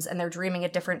dreams, and they're dreaming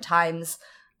at different times,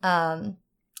 and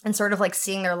sort of, like,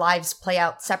 seeing their lives play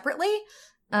out separately.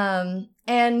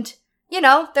 And, you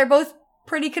know, they're both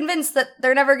pretty convinced that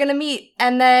they're never gonna meet,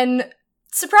 and then,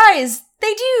 surprise,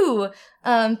 they do!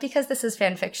 Because this is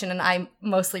fan fiction, and I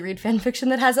mostly read fan fiction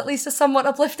that has at least a somewhat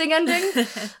uplifting ending.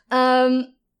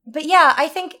 But yeah, I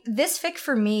think this fic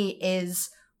for me is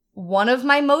one of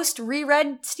my most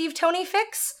reread Steve Tony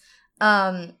fics.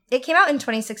 It came out in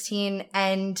 2016,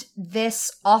 and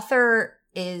this author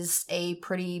is a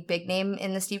pretty big name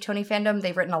in the Steve Tony fandom.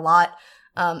 They've written a lot,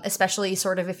 especially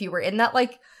sort of if you were in that,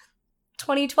 like,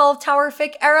 2012 Tower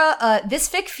fic era. This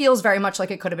fic feels very much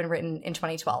like it could have been written in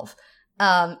 2012.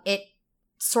 It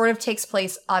sort of takes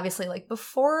place, obviously, like,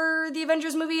 before the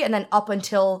Avengers movie, and then up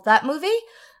until that movie,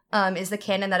 is the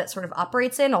canon that it sort of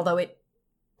operates in, although it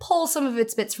pulls some of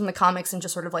its bits from the comics and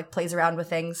just sort of, like, plays around with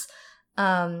things.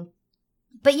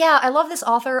 But yeah, I love this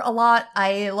author a lot.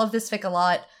 I love this fic a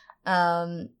lot.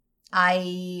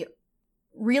 I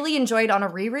really enjoyed on a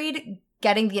reread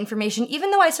getting the information,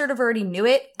 even though I sort of already knew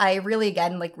it. I really,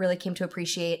 again, like, really came to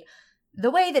appreciate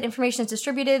the way that information is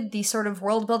distributed, the sort of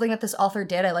world building that this author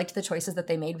did. I liked the choices that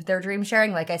they made with their dream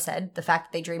sharing. Like I said, the fact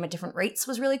that they dream at different rates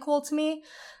was really cool to me.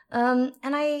 And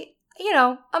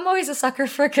I'm always a sucker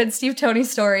for a good Steve Tony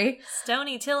story.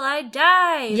 Stony till I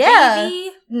die, yeah.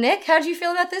 baby. Nick, how'd you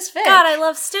feel about this fic? God, I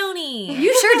love Stony.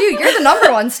 You sure do. You're the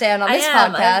number one stan on this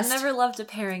podcast. I've never loved a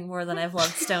pairing more than I've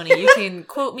loved Stony. You can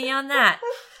quote me on that.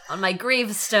 On my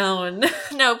gravestone.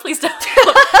 No, please don't.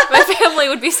 My family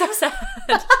would be so sad.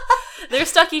 They're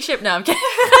Stucky ship. No, I'm kidding.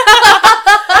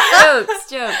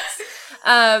 Jokes.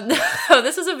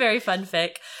 This was a very fun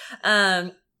fic.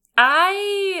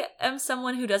 I am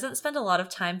someone who doesn't spend a lot of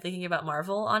time thinking about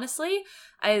Marvel, honestly.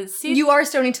 You are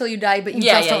Stony till you die, but you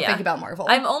just don't think about Marvel.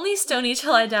 I'm only Stony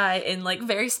till I die in, like,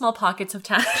 very small pockets of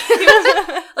time.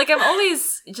 Like, I'm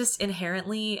always just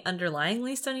inherently,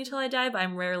 underlyingly Stony till I die, but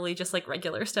I'm rarely just, like,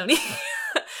 regular Stony.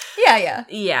 Yeah.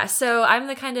 Yeah, so I'm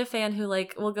the kind of fan who,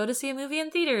 like, will go to see a movie in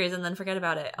theaters and then forget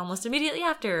about it almost immediately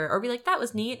after, or be like, that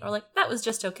was neat, or like, that was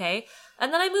just okay,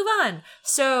 and then I move on.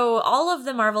 So all of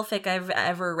the Marvel fic I've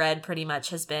ever read pretty much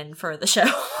has been for the show.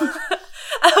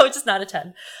 Which is not a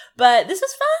 10. But this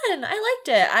was fun. I liked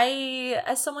it.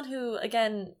 As someone who,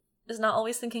 again, is not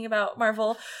always thinking about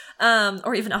Marvel,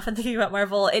 or even often thinking about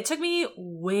Marvel, it took me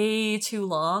way too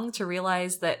long to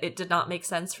realize that it did not make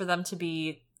sense for them to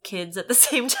be kids at the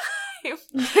same time.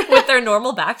 With their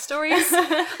normal backstories.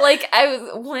 Like,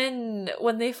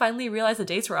 when they finally realized the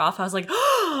dates were off, I was like,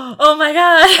 oh my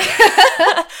god,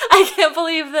 I can't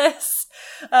believe this.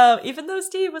 Even though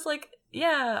Steve was like,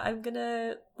 yeah, I'm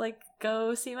gonna, like,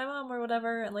 go see my mom or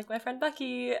whatever, and, like, my friend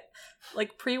Bucky,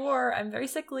 like, pre-war, I'm very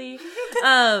sickly.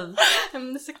 I'm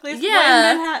the sickliest boy in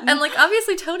Manhattan. And, like,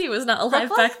 obviously Tony was not alive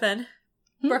back then.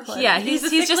 Brooklyn. Yeah, he's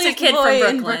just a kid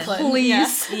from Brooklyn.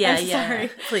 Please. Yeah, I'm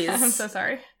sorry. Please. I'm so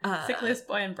sorry. Sickliest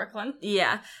boy in Brooklyn.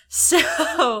 Yeah. So I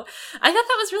thought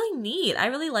that was really neat. I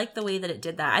really liked the way that it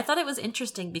did that. I thought it was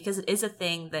interesting because it is a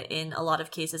thing that in a lot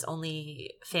of cases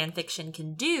only fan fiction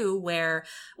can do, where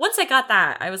once I got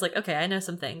that, I was like, okay, I know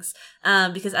some things.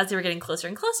 Because as they were getting closer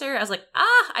and closer, I was like,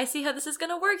 I see how this is going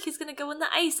to work. He's going to go in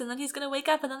the ice, and then he's going to wake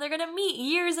up, and then they're going to meet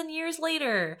years and years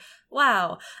later.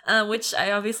 Wow. Which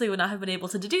I obviously would not have been able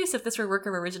to deduce if this were work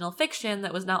of original fiction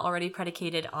that was not already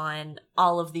predicated on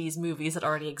all of these movies that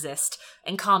already exist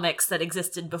and comics that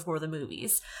existed before the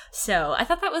movies. So I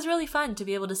thought that was really fun to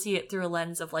be able to see it through a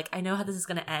lens of, like, I know how this is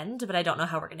going to end, but I don't know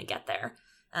how we're going to get there.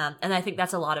 And I think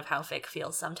that's a lot of how fic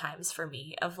feels sometimes for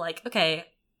me, of like, okay,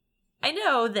 I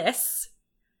know this.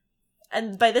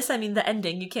 And by this, I mean the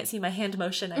ending. You can't see my hand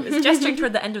motion. I was gesturing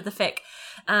toward the end of the fic.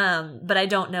 But I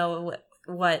don't know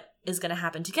what is going to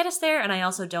happen to get us there, and I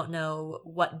also don't know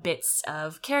what bits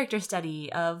of character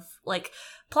study, of, like,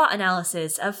 plot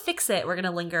analysis, of fix-it we're going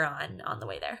to linger on the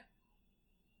way there.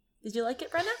 Did you like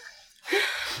it, Brenna?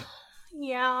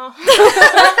 Yeah.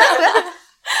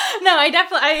 No,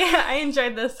 I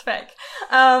enjoyed this fic.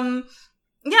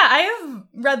 Yeah, I have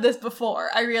read this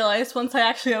before. I realized once I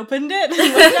actually opened it and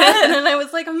looked at it, and I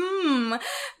was like,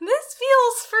 this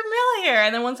feels familiar.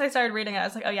 And then once I started reading it, I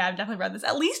was like, oh yeah, I've definitely read this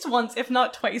at least once, if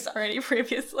not twice already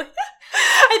previously.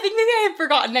 I think maybe I had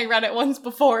forgotten I read it once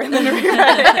before and then reread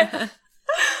it.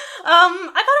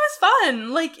 I thought it was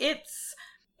fun. Like,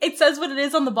 it says what it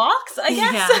is on the box, I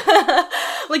guess. Yeah.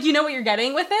 Like, you know what you're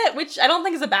getting with it, which I don't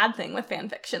think is a bad thing with fan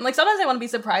fiction. Like, sometimes I want to be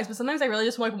surprised, but sometimes I really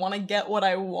just, like, want to get what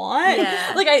I want.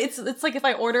 Yeah. Like, it's like if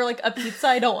I order, like, a pizza,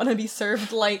 I don't want to be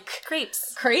served, like...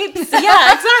 Crepes.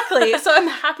 Yeah, exactly. So I'm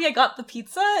happy I got the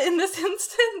pizza in this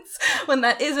instance, when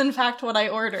that is, in fact, what I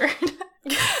ordered.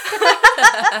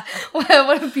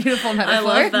 What a beautiful metaphor. I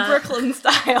love that. Brooklyn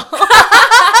style.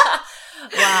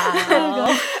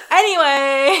 Wow.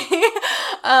 Anyway,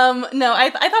 no, I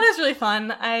thought it was really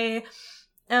fun. I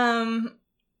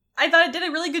thought it did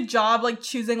a really good job, like,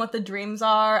 choosing what the dreams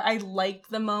are. I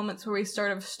liked the moments where we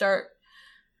sort of start,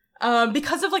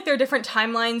 because of, like, their different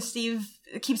timelines, Steve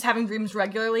keeps having dreams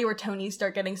regularly where Tony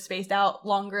start getting spaced out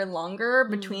longer and longer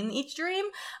between each dream.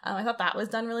 I thought that was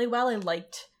done really well. I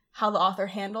liked how the author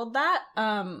handled that.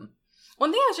 One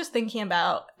thing I was just thinking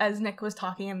about as Nick was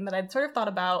talking, and that I'd sort of thought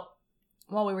about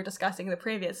while we were discussing the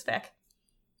previous fic,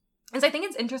 is I think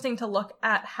it's interesting to look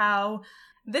at how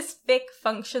this fic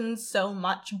functions so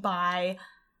much by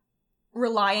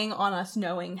relying on us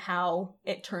knowing how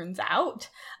it turns out.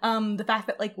 The fact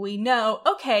that, like, we know,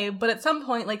 okay, but at some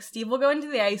point, like, Steve will go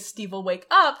into the ice, Steve will wake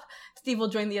up, Steve will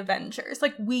join the Avengers.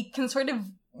 Like, we can sort of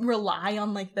rely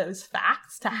on, like, those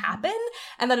facts to happen,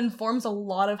 and that informs a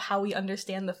lot of how we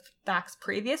understand the facts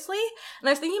previously. And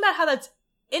I was thinking about how that's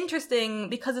interesting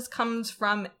because this comes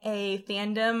from a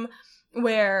fandom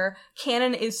where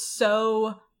canon is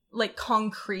so, like,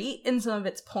 concrete in some of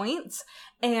its points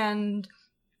and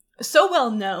so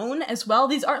well known as well.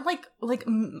 These aren't like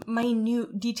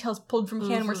minute details pulled from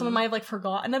canon where someone might have, like,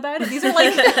 forgotten about it. These are,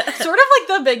 like, sort of, like,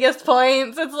 the biggest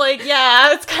points. It's like,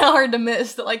 yeah, it's kind of hard to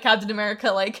miss that, like, Captain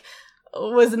America, like,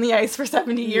 was in the ice for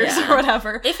 70 years or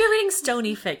whatever. If you're reading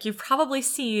Stony fic, you've probably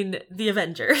seen the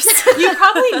Avengers. You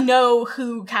probably know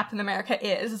who Captain America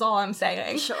is all I'm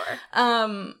saying. Sure. But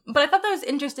I thought that was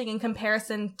interesting in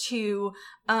comparison to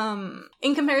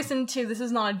This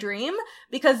Is Not a Dream,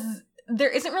 because there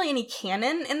isn't really any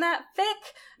canon in that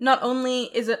fic. Not only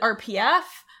is it RPF,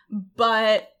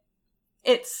 but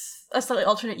it's a slightly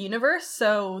alternate universe,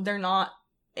 so they're not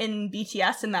in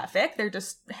BTS in that fic. They're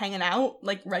just hanging out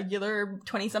like regular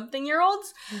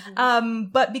 20-something-year-olds.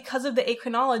 But because of the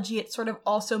achronology, it sort of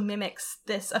also mimics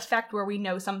this effect where we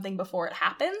know something before it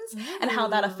happens and how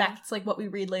that affects like what we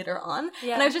read later on.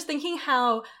 Yeah. And I was just thinking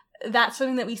how that's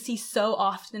something that we see so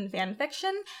often in fan fiction.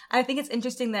 And I think it's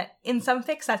interesting that in some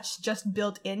fics that's just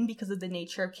built in because of the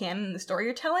nature of canon and the story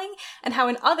you're telling, and how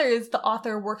in others the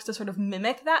author works to sort of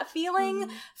mimic that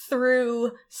feeling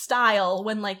through style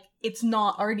when like it's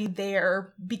not already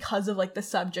there because of like the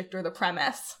subject or the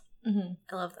premise.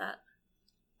 I love that.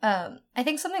 I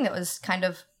think something that was kind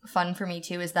of fun for me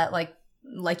too is that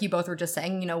like you both were just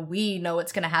saying, you know, we know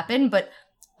what's going to happen, but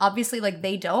obviously like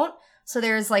they don't. So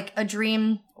there's like a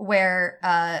dream where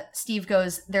Steve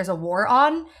goes, there's a war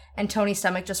on, and Tony's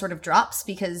stomach just sort of drops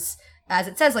because, as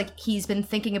it says, like he's been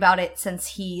thinking about it since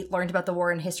he learned about the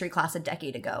war in history class a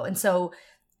decade ago. And so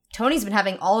Tony's been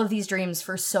having all of these dreams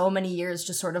for so many years,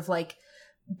 just sort of like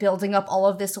building up all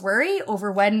of this worry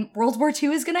over when World War II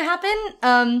is going to happen.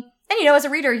 And, you know, as a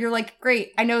reader, you're like,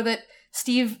 great, I know that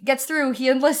Steve gets through, he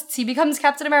enlists, he becomes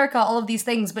Captain America, all of these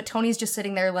things, but Tony's just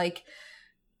sitting there like,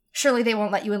 surely they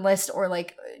won't let you enlist, or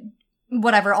like,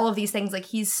 whatever, all of these things. Like,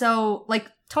 he's so, like,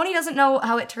 Tony doesn't know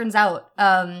how it turns out.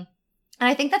 And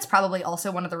I think that's probably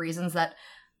also one of the reasons that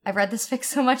I've read this fic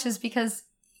so much, is because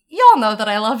y'all know that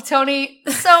I love Tony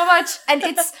so much. And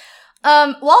it's,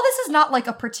 while this is not like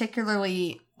a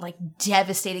particularly like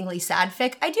devastatingly sad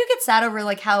fic, I do get sad over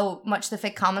like how much the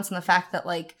fic comments on the fact that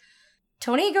like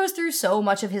Tony goes through so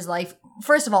much of his life,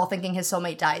 first of all, thinking his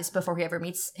soulmate dies before he ever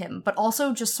meets him, but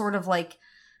also just sort of like,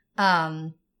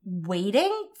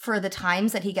 waiting for the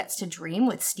times that he gets to dream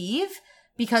with Steve,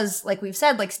 because like we've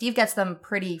said, like Steve gets them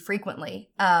pretty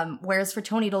frequently, whereas for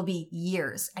Tony it'll be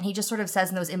years, and he just sort of says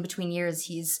in those in-between years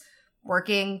he's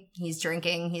working, he's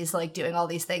drinking, he's like doing all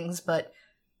these things, but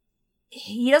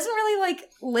he doesn't really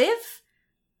like live,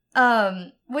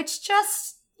 which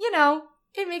just, you know,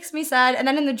 it makes me sad. And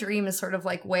then in the dream is sort of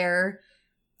like where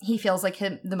he feels like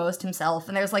the most himself,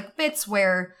 and there's like bits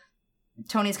where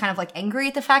Tony's kind of like angry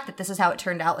at the fact that this is how it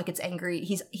turned out. Like it's angry.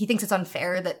 He thinks it's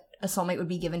unfair that a soulmate would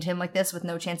be given to him like this with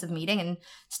no chance of meeting. And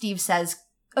Steve says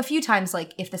a few times,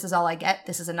 like, if this is all I get,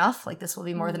 this is enough. Like this will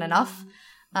be more than enough.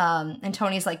 And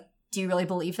Tony's like, do you really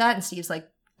believe that? And Steve's like,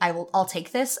 I'll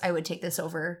take this. I would take this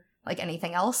over like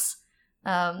anything else.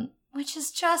 Which is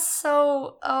just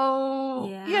so,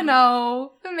 you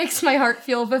know, it makes my heart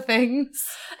feel the things.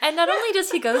 And not only does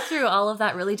he go through all of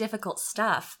that really difficult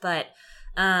stuff, but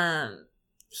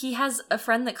he has a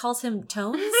friend that calls him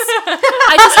Tones.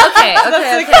 Okay.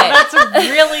 That's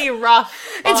really rough.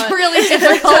 It's really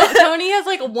difficult. Tony has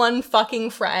like one fucking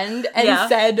friend, and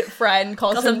said friend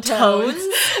calls him Tones.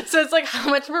 So it's like, how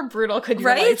much more brutal could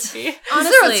your life be?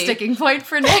 Honestly, is there a sticking point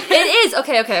for Nick? It is.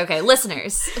 Okay.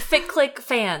 Listeners, Fic Click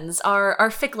fans, our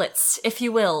ficlets, if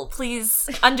you will, please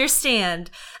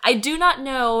understand. I do not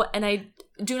know, and I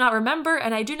do not remember,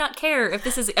 and I do not care if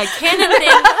this is a canon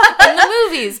thing in the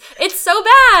movies. It's so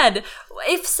bad.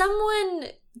 If someone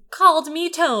called me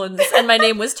Tones and my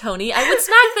name was Tony, I would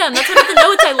smack them. That's one of the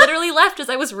notes I literally left as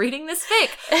I was reading this fic.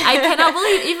 I cannot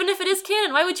believe, even if it is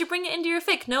canon, why would you bring it into your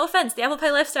fic? No offense, the Apple Pie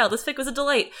Lifestyle, this fic was a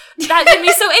delight. That made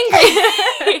me so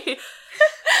angry.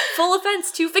 Full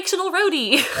offense to fictional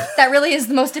roadie. That really is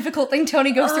the most difficult thing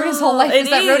Tony goes through his whole life,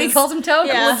 is that roadie calls him Tony.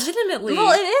 Yeah. Legitimately.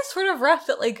 Well, it is sort of rough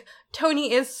that, like,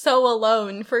 Tony is so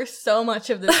alone for so much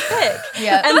of this fic.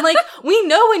 Yeah. And, like, we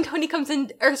know when Tony comes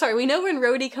in, we know when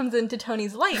Rhodey comes into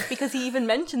Tony's life, because he even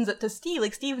mentions it to Steve.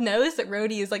 Like, Steve knows that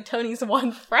Rhodey is, like, Tony's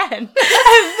one friend. And then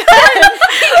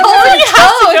he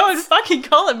has to go and fucking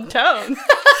call him Tones. So,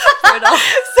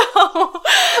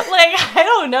 like, I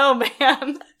don't know,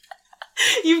 man.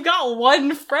 You've got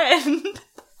one friend.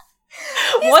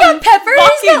 He's got Pepper.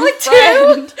 He's got like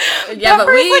two. Yeah,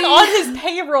 Pepper's like on his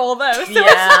payroll though, so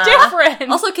it's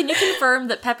different. Also, can you confirm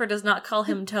that Pepper does not call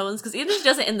him Tones? Because even if she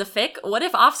does it in the fic, what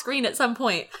if off screen at some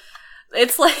point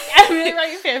it's like I'm gonna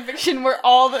write fanfiction where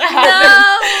all that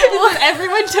happens is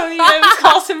everyone Tony knows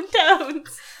calls him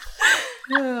Tones.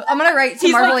 I'm gonna write to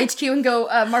Marvel HQ and go,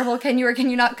 Marvel, can you or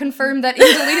can you not confirm that in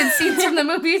deleted scenes from the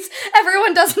movies,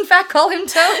 everyone does in fact call him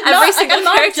Toad? Every single I'm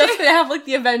not just gonna have like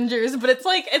the Avengers, but it's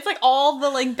like all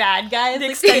the like bad guys.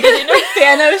 Like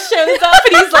Thanos shows up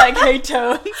and he's like, "Hey,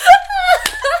 Toad,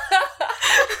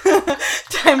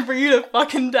 time for you to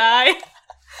fucking die."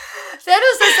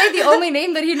 Thanos does say the only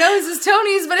name that he knows is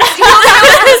Tony's, but it's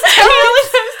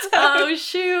Tones. Oh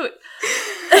shoot.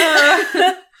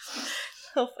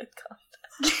 Oh my god.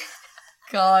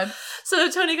 God. So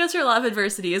Tony goes through a lot of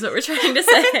adversity is what we're trying to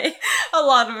say. A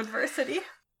lot of adversity.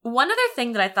 One other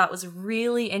thing that I thought was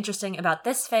really interesting about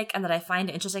this fic, and that I find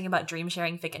interesting about dream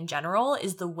sharing fic in general,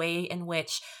 is the way in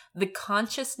which the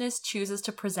consciousness chooses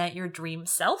to present your dream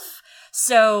self.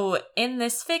 So in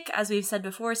this fic, as we've said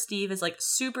before, Steve is like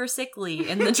super sickly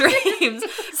in the dreams.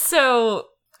 So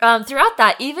throughout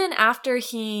that, even after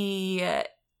he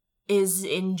is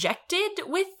injected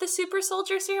with the super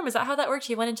soldier serum. Is that how that worked?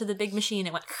 He went into the big machine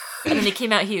and went, and then he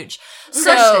came out huge.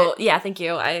 So, yeah, thank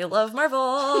you. I love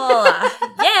Marvel.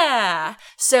 Yeah.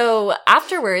 So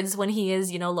afterwards, when he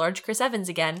is, large Chris Evans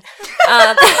again,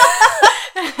 not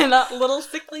little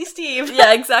sickly Steve.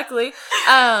 Yeah, exactly.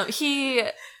 He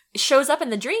shows up in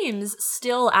the dreams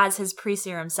still as his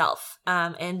pre-serum self.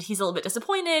 And he's a little bit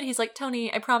disappointed. He's like,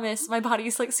 Tony, I promise my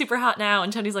body's like super hot now.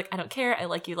 And Tony's like, I don't care. I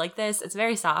like you like this. It's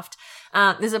very soft.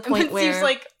 There's a point where Steve's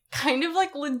like kind of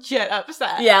like legit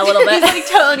upset. Yeah, a little bit. He's like,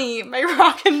 Tony, my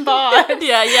rockin' bod.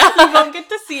 yeah. You won't get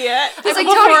to see it. He's like,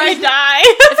 before Tony, I die.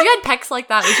 If you had pecs like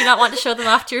that, would you not want to show them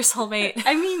off to your soulmate?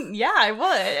 I mean, yeah, I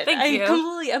would. Thank you. I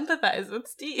completely empathize with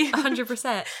Steve.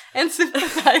 100%. And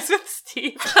sympathize with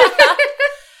Steve.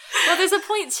 Well, there's a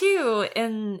point too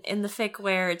in the fic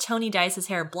where Tony dyes his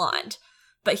hair blonde,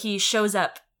 but he shows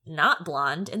up not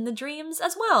blonde in the dreams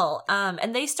as well.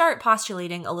 And they start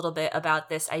postulating a little bit about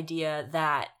this idea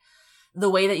that the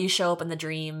way that you show up in the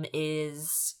dream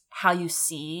is how you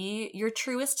see your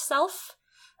truest self,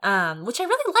 which I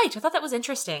really liked. I thought that was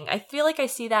interesting. I feel like I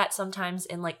see that sometimes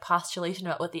in like postulation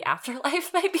about what the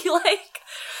afterlife might be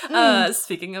like.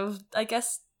 Speaking of, I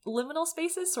guess, liminal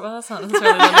spaces? Well, that's not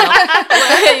necessarily liminal.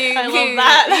 I love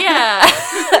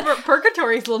that. Yeah.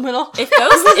 Purgatory's liminal. If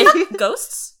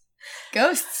ghosts?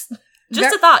 Ghosts.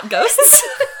 Just a thought, ghosts?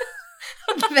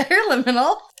 They're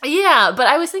liminal. Yeah, but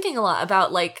I was thinking a lot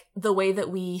about like the way that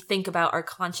we think about our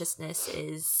consciousness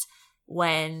is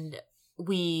when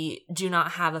we do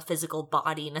not have a physical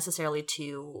body necessarily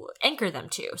to anchor them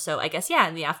to. So I guess, yeah,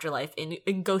 in the afterlife,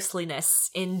 in ghostliness,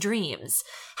 in dreams,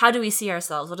 how do we see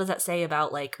ourselves? What does that say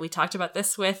about, like, we talked about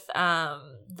this with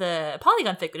the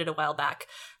Polygon fic we did a while back,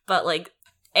 but like,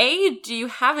 A, do you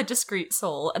have a discrete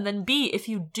soul? And then B, if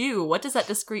you do, what does that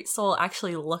discrete soul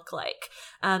actually look like?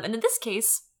 And in this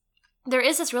case, there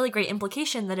is this really great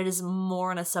implication that it is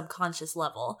more on a subconscious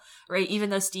level, right?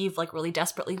 Even though Steve like really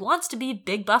desperately wants to be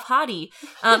big buff hottie,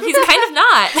 he's kind of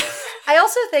not. I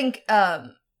also think,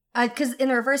 because in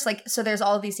the reverse, like, so there's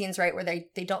all of these scenes, right, where they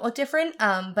don't look different,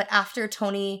 but after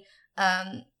Tony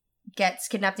gets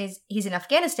kidnapped, he's in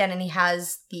Afghanistan and he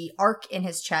has the arc in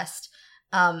his chest,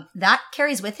 that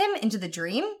carries with him into the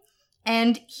dream,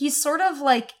 and he's sort of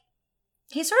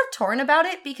torn about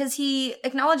it because he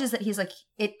acknowledges that he's like,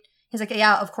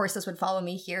 yeah, of course this would follow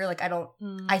me here. Like,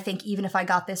 I think even if I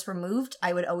got this removed,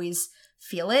 I would always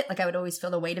feel it. Like, I would always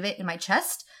feel the weight of it in my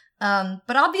chest.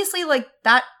 But obviously, like,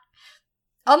 that,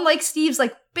 unlike Steve's,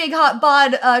 like, big hot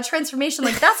bod transformation,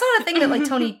 like, that's not a thing that, like,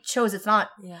 Tony chose. It's not,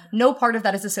 no part of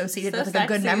that is associated with, like, a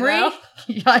good memory.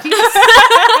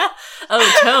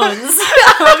 Tones.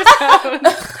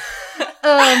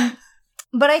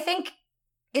 But I think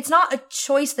it's not a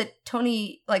choice that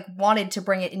Tony, like, wanted to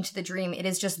bring it into the dream. It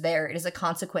is just there. It is a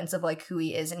consequence of, like, who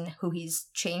he is and who he's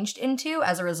changed into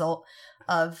as a result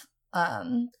of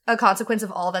a consequence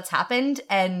of all that's happened.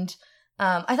 And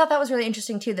I thought that was really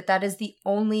interesting, too, that is the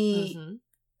only,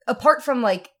 apart from,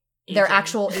 like, their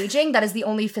actual aging, that is the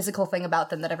only physical thing about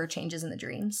them that ever changes in the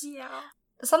dreams. Yeah.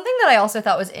 Something that I also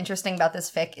thought was interesting about this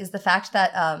fic is the fact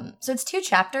that, so it's 2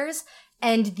 chapters,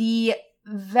 and the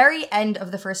very end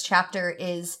of the first chapter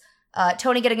is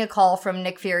Tony getting a call from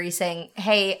Nick Fury saying,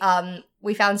 hey,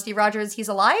 we found Steve Rogers, he's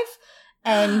alive,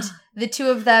 and the two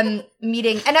of them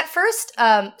meeting. And at first,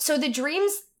 so the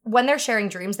dreams, when they're sharing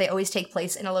dreams, they always take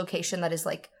place in a location that is,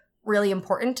 like, really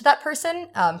important to that person,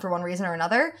 for one reason or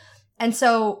another. And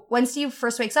so when Steve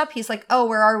first wakes up, he's like, oh,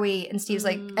 where are we? And Steve's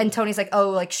like, and Tony's like,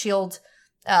 oh, like, S.H.I.E.L.D.,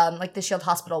 like the S.H.I.E.L.D.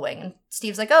 hospital wing. And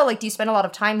Steve's like, oh, like, do you spend a lot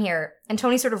of time here? And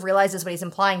Tony sort of realizes what he's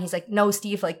implying. He's like, no,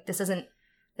 Steve, like, this isn't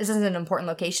an important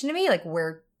location to me. Like,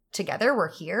 we're together,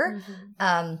 we're here.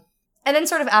 And then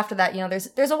sort of after that, you know,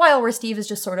 there's a while where Steve is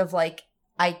just sort of like,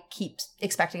 I keep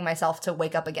expecting myself to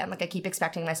wake up again. Like, I keep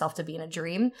expecting myself to be in a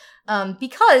dream.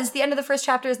 Because the end of the first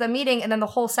chapter is them meeting, and then the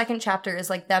whole second chapter is,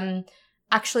 like, them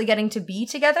actually getting to be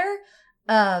together.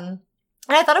 And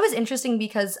I thought it was interesting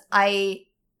because I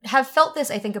have felt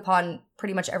this, I think, upon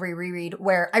pretty much every reread,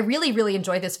 where I really, really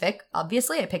enjoy this fic.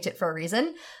 Obviously, I picked it for a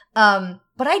reason.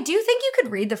 But I do think you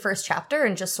could read the first chapter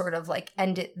and just sort of, like,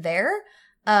 end it there.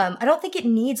 I don't think it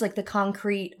needs, like, the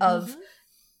concrete of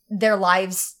their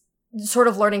lives, sort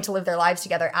of learning to live their lives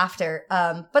together after.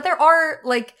 But there are,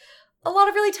 like, a lot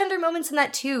of really tender moments in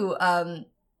that, too.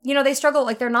 You know, they struggle,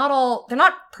 like, they're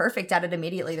not perfect at it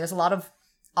immediately. There's a lot of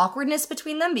awkwardness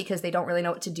between them because they don't really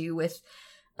know what to do with,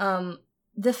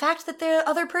 the fact that the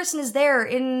other person is there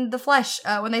in the flesh,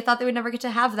 when they thought they would never get to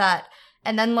have that.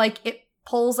 And then, like, it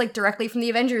pulls, like, directly from the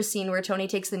Avengers scene where Tony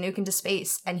takes the nuke into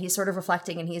space and he's sort of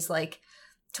reflecting and he's like,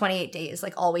 28 days.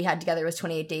 Like, all we had together was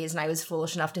 28 days and I was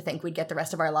foolish enough to think we'd get the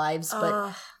rest of our lives,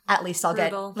 but at least I'll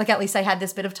brutal. Get, like, at least I had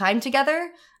this bit of time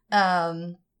together.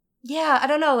 Yeah, I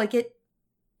don't know, like,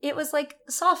 it was, like,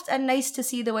 soft and nice to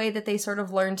see the way that they sort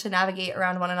of learned to navigate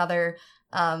around one another,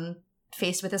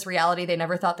 faced with this reality they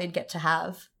never thought they'd get to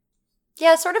have.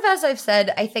 Yeah, sort of as I've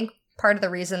said, I think part of the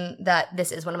reason that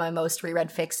this is one of my most reread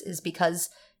fics is because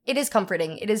it is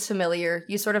comforting. It is familiar.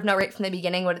 You sort of know right from the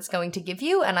beginning what it's going to give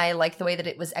you, and I like the way that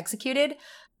it was executed.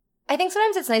 I think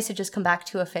sometimes it's nice to just come back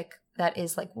to a fic that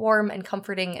is like warm and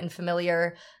comforting and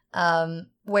familiar,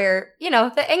 where, you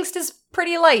know, the angst is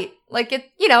pretty light. Like it,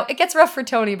 you know, it gets rough for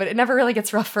Tony, but it never really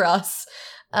gets rough for us.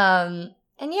 And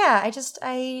yeah,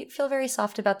 I feel very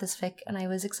soft about this fic, and I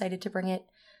was excited to bring it.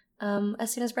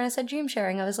 As soon as Brenna said dream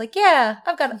sharing, I was like, yeah,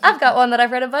 I've got one that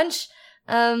I've read a bunch.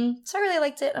 So I really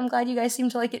liked it. I'm glad you guys seem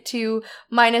to like it too,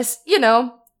 minus, you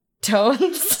know,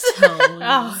 tones.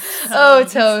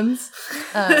 Tones. Tones.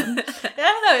 I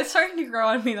don't know, it's starting to grow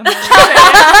on me the more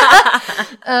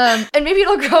and maybe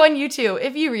it'll grow on you too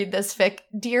if you read this fic,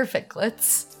 dear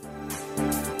ficlets.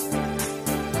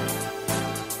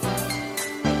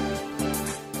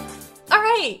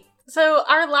 Alright, so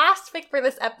our last fic for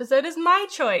this episode is my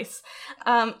choice.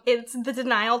 It's The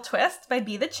Denial Twist by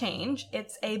Be the Change.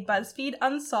 It's a BuzzFeed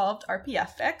Unsolved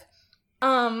RPF fic.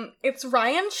 It's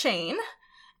Ryan Shane.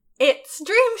 It's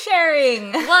dream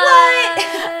sharing.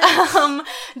 What?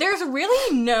 There's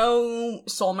really no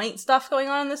soulmate stuff going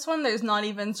on in this one. There's not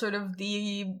even sort of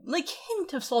the like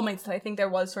hint of soulmates that I think there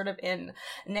was sort of in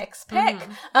Nick's pick.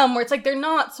 Where it's like they're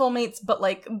not soulmates, but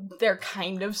like they're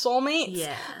kind of soulmates.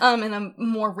 Yeah. In a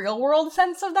more real world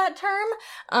sense of that term.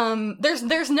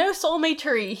 There's no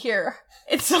soulmatery here.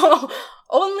 It's all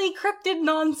only cryptid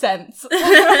nonsense.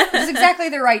 This is exactly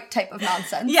the right type of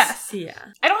nonsense. Yes. Yeah.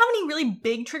 I don't have any really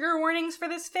big trigger warnings for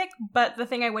this fic, but the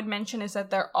thing I would mention is that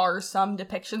there are some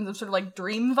depictions of sort of like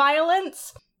dream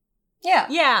violence. Yeah.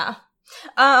 Yeah.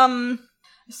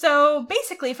 So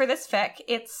basically for this fic,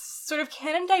 it's sort of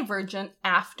canon divergent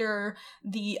after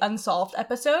the Unsolved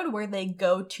episode where they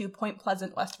go to Point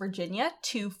Pleasant, West Virginia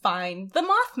to find the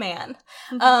Mothman.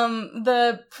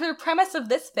 The premise of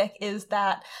this fic is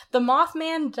that the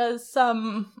Mothman does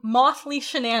some mothly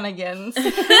shenanigans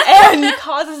and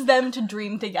causes them to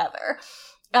dream together.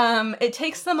 It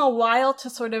takes them a while to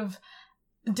sort of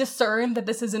discern that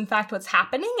this is in fact what's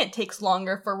happening. It takes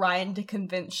longer for Ryan to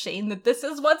convince Shane that this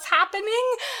is what's happening.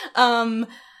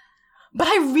 But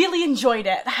I really enjoyed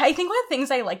it. I think one of the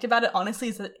things I liked about it, honestly,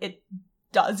 is that it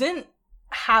doesn't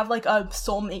have like a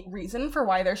soulmate reason for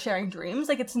why they're sharing dreams.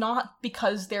 Like it's not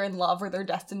because they're in love or they're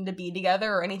destined to be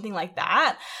together or anything like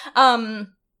that. There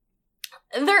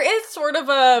is sort of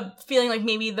a feeling like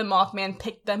maybe the Mothman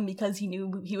picked them because he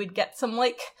knew he would get some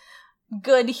like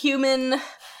good human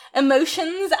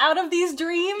emotions out of these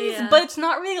dreams, but it's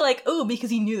not really like, oh, because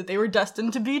he knew that they were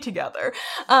destined to be together.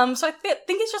 So I think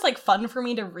it's just like fun for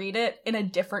me to read it in a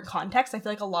different context. I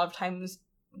feel like a lot of times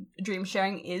dream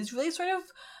sharing is really sort of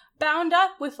bound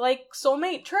up with like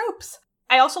soulmate tropes.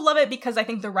 I also love it because I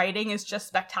think the writing is just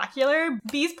spectacular.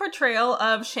 Bee's portrayal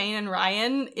of Shane and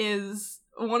Ryan is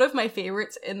one of my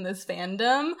favorites in this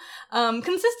fandom,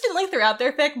 consistently throughout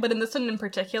their fic, but in this one in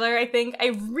particular, I think I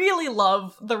really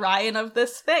love the Ryan of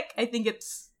this fic. I think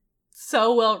it's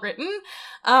so well written.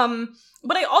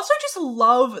 But I also just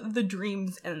love the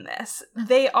dreams in this.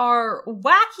 They are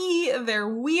wacky, they're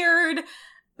weird,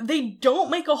 they don't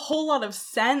make a whole lot of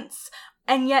sense,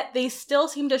 and yet they still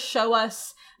seem to show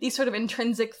us these sort of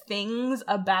intrinsic things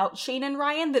about Shane and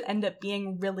Ryan that end up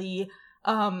being really,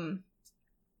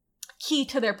 key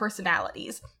to their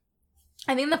personalities.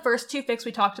 I think the first two fics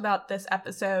we talked about this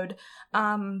episode,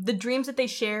 the dreams that they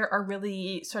share are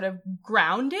really sort of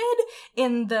grounded.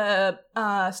 In the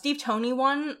Steve Tony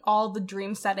one, all the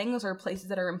dream settings are places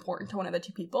that are important to one of the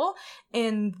two people.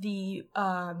 In the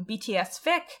BTS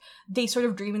fic, they sort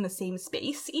of dream in the same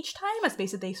space each time, a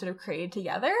space that they sort of created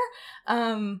together.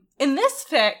 In this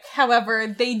fic, however,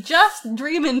 they just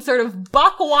dream in sort of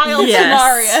buck wild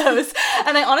scenarios.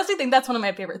 And I honestly think that's one of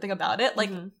my favorite things about it. Like,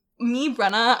 me,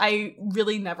 Brenna, I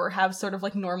really never have sort of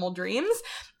like normal dreams.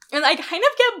 And I kind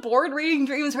of get bored reading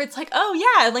dreams where it's like, oh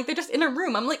yeah, like they're just in a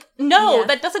room. I'm like, no,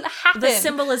 that doesn't happen. The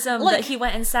symbolism that he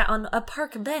went and sat on a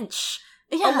park bench.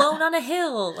 Alone on a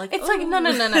hill. Like, it's like, no.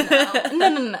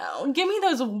 Give me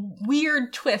those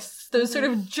weird twists, those sort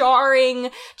of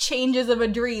jarring changes of a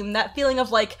dream. That feeling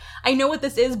of like, I know what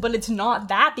this is, but it's not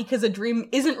that because a dream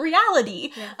isn't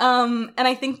reality. And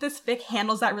I think this fic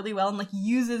handles that really well and like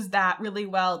uses that really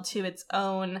well to its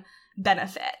own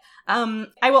benefit.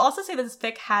 I will also say that this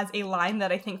fic has a line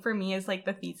that I think for me is like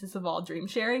the thesis of all dream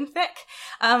sharing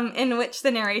fic, in which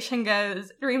the narration goes,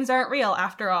 dreams aren't real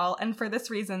after all, and for this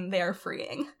reason they are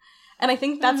freeing. And I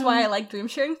think that's why I like dream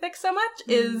sharing fic so much,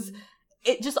 is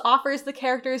it just offers the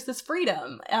characters this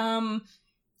freedom.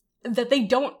 that they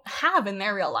don't have in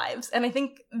their real lives. And I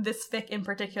think this fic in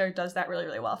particular does that really,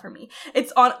 really well for me.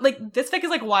 It's on, like, this fic is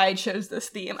like why I chose this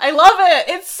theme. I love it!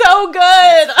 It's so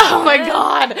good! Oh my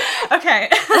god!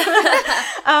 Okay.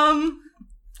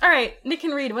 Alright, Nick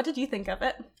and Reed, what did you think of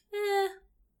it?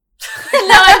 No,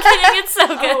 I'm kidding, it's so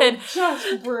good.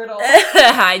 Just brutal.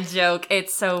 I joke,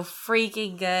 it's so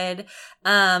freaking good.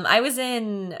 I was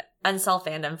in Uncel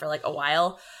fandom for like a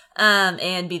while.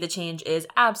 And Be the Change is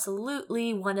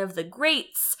absolutely one of the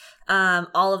greats.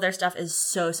 All of their stuff is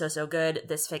so good.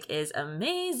 This fic is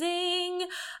amazing.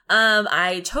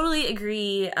 I totally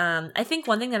agree. I think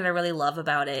one thing that I really love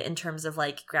about it in terms of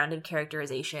like grounded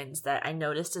characterizations that I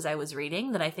noticed as I was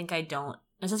reading that I think I don't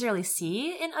necessarily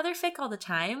see in other fic all the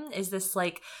time is this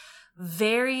like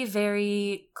very,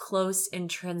 very close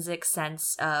intrinsic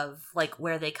sense of like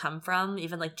where they come from,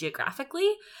 even like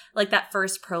geographically. Like that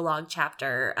first prologue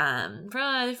chapter, in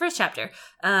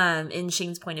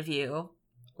Xing's point of view,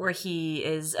 where he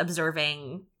is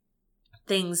observing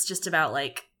things just about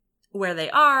like where they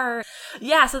are.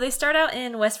 Yeah, so they start out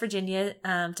in West Virginia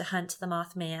to hunt the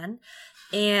Mothman.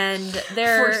 And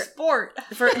they're for sport.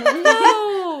 For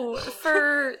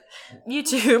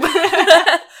YouTube.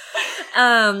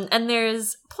 And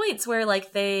there's points where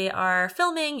like they are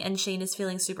filming and Shane is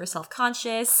feeling super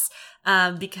self-conscious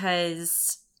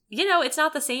because, you know, it's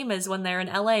not the same as when they're in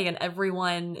LA and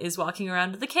everyone is walking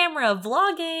around with the camera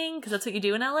vlogging, because that's what you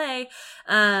do in LA.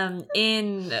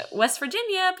 In West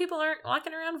Virginia, people aren't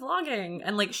walking around vlogging.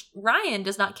 And like Ryan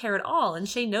does not care at all. And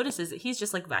Shane notices that he's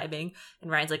just like vibing. And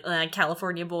Ryan's like,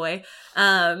 California boy.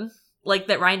 Like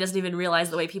that Ryan doesn't even realize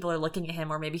the way people are looking at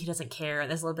him, or maybe he doesn't care. And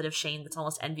there's a little bit of Shane that's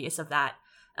almost envious of that.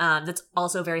 That's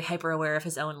also very hyper aware of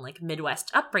his own like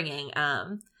Midwest upbringing.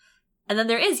 And then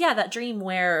there is, that dream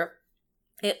where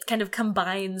it kind of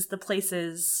combines the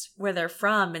places where they're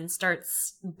from and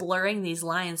starts blurring these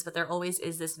lines, but there always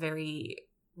is this very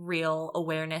real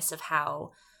awareness of how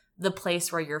the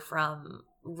place where you're from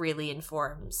really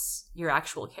informs your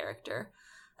actual character.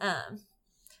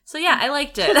 So yeah, I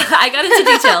liked it. I got into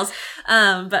details.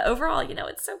 But overall,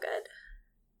 it's so good.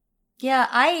 Yeah,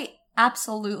 I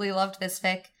absolutely loved this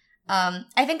fic.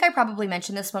 I think I probably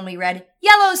mentioned this when we read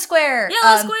Yellow Square!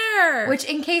 Which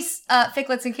in case,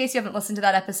 Ficklets, in case you haven't listened to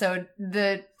that episode,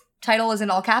 the title is in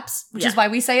all caps, which is why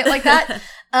we say it like that.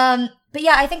 But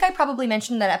yeah, I think I probably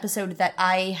mentioned that episode that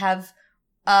I have,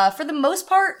 for the most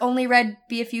part, only read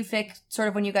BFU fic sort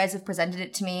of when you guys have presented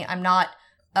it to me. I'm not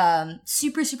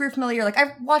super familiar. Like,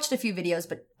 I've watched a few videos,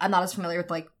 but I'm not as familiar with,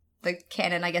 like, the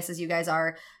canon, I guess, as you guys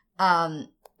are.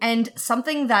 And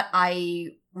something that I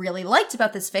really liked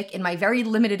about this fic in my very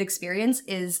limited experience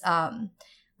is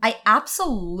I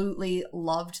absolutely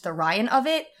loved the Ryan of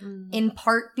it, in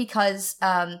part because,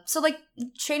 so, like,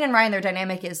 Shane and Ryan, their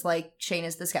dynamic is, like, Shane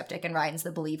is the skeptic and Ryan's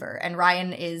the believer. And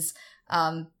Ryan is,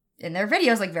 in their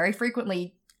videos, like, very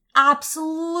frequently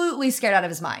absolutely scared out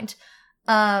of his mind.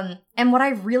 And what I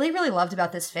really loved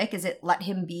about this fic is it let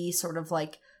him be sort of,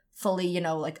 like, fully,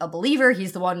 like, a believer.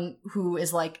 He's the one who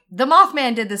is like, the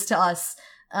Mothman did this to us.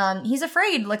 He's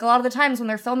afraid, like, a lot of the times when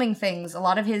they're filming things, a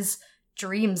lot of his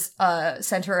dreams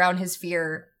center around his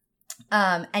fear.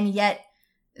 And yet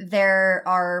there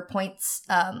are points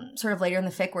sort of later in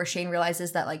the fic where Shane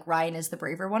realizes that, like, Ryan is the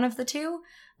braver one of the two,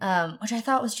 which I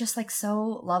thought was just, like,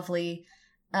 so lovely.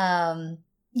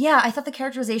 Yeah, I thought the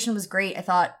characterization was great. I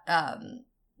thought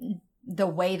the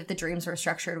way that the dreams were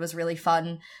structured was really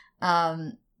fun.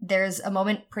 There's a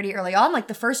moment pretty early on, like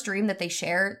the first dream that they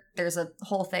share, there's a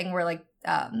whole thing where, like,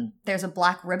 there's a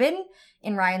black ribbon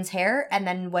in Ryan's hair, and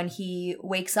then when he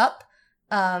wakes up,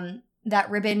 that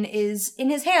ribbon is in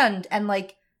his hand, and,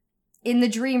 like, in the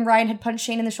dream, Ryan had punched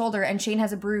Shane in the shoulder, and Shane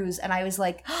has a bruise, and I was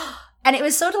like, and it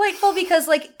was so delightful because,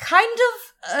 like, kind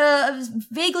of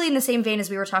vaguely in the same vein as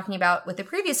we were talking about with the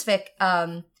previous fic,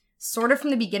 sort of from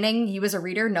the beginning, you as a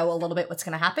reader know a little bit what's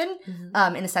going to happen,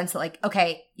 in the sense that, like,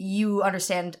 okay, you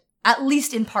understand, at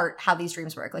least in part, how these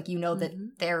dreams work. Like, you know that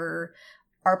there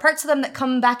are parts of them that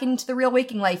come back into the real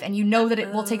waking life, and you know that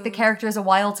it will take the characters a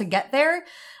while to get there.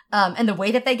 And the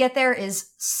way that they get there is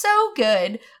so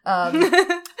good.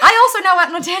 I also now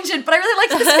went on a tangent, but I really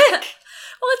liked this fic.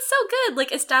 Well, it's so good.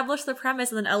 Like, establish the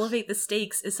premise and then elevate the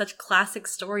stakes is such classic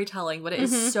storytelling, but it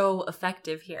is so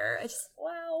effective here. I just,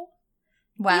 wow.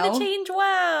 Be the change,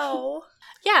 wow.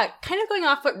 Yeah, kind of going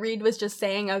off what Reed was just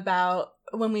saying about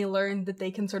when we learned that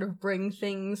they can sort of bring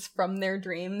things from their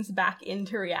dreams back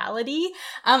into reality.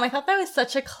 I thought that was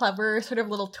such a clever sort of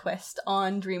little twist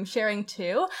on dream sharing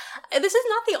too. This is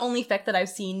not the only fic that I've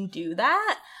seen do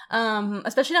that.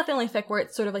 Especially not the only fic where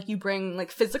it's sort of like you bring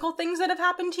like physical things that have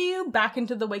happened to you back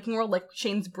into the waking world, like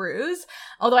Shane's bruise.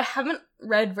 Although I haven't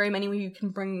read very many where you can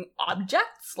bring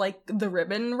objects, like the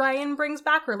ribbon Ryan brings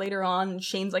back, or later on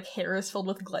Shane's like hair is filled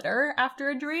with glitter after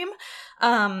a dream.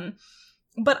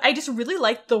 But I just really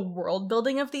like the world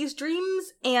building of these dreams,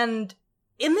 and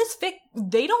in this fic,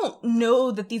 they don't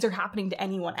know that these are happening to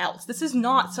anyone else. This is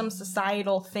not some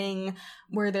societal thing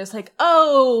where there's like,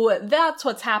 oh, that's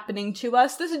what's happening to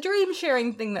us, this dream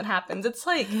sharing thing that happens. It's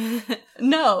like,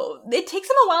 no. It takes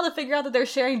them a while to figure out that they're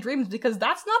sharing dreams, because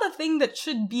that's not a thing that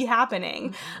should be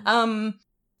happening.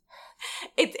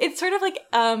 It's sort of like,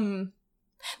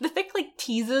 the fic like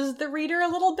teases the reader a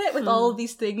little bit with all of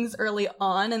these things early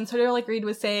on, and sort of like Reed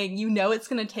was saying, you know, it's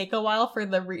going to take a while for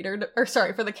the reader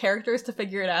for the characters to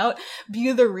figure it out, but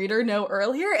you, the reader, know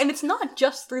earlier. And it's not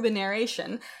just through the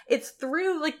narration, it's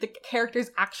through like the character's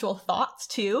actual thoughts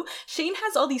too. Shane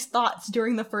has all these thoughts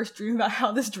during the first dream about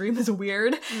how this dream is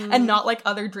weird and not like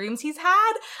other dreams he's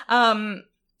had.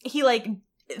 He like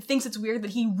thinks it's weird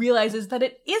that he realizes that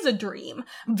it is a dream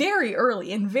very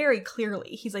early and very clearly.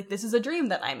 He's like, this is a dream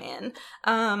that I'm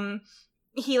in.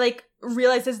 He like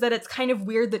realizes that it's kind of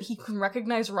weird that he can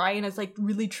recognize Ryan as like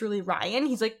really truly Ryan.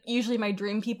 He's like, usually my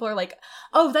dream people are like,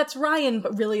 oh, that's Ryan,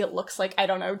 but really it looks like, I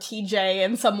don't know, TJ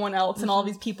and someone else and all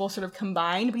these people sort of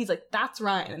combined. But he's like, that's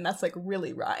Ryan, and that's like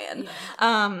really Ryan.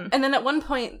 Yeah. And then at one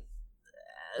point,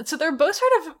 so they're both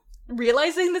sort of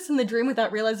realizing this in the dream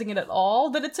without realizing it at all,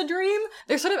 that it's a dream.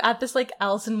 They're sort of at this like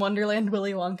Alice in Wonderland,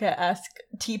 Willy Wonka-esque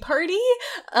tea party.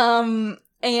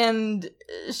 And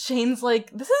Shane's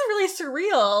like, this is really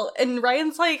surreal. And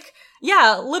Ryan's like,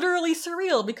 yeah, literally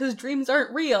surreal, because dreams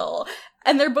aren't real.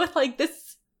 And they're both like,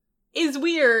 this is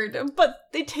weird, but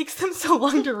it takes them so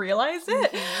long to realize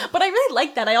it. But I really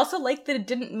like that. I also like that it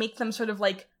didn't make them sort of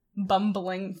like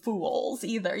bumbling fools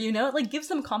either, you know? It like gives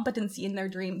them competency in their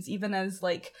dreams, even as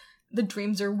like the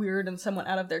dreams are weird and somewhat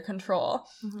out of their control.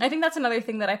 I think that's another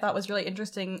thing that I thought was really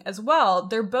interesting as well.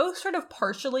 They're both sort of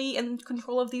partially in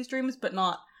control of these dreams, but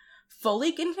not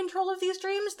fully in control of these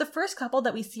dreams. The first couple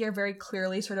that we see are very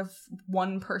clearly sort of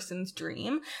one person's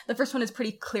dream. The first one is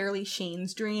pretty clearly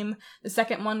Shane's dream. The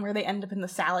second one, where they end up in the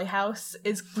Sally house,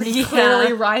 is pretty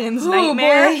clearly Ryan's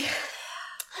nightmare. Boy.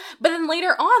 But then later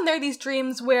on, there are these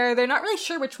dreams where they're not really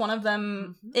sure which one of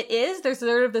them it is. There's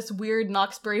sort of this weird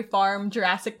Knoxbury Farm,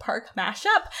 Jurassic Park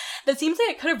mashup that seems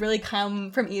like it could have really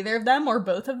come from either of them or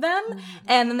both of them.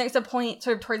 And then there's a point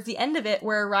sort of towards the end of it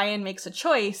where Ryan makes a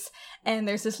choice, and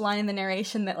there's this line in the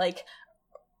narration that like,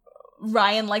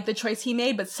 Ryan liked the choice he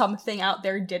made, but something out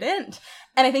there didn't.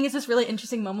 And I think it's this really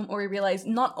interesting moment where we realize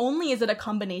not only is it a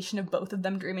combination of both of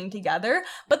them dreaming together,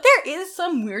 but there is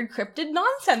some weird cryptid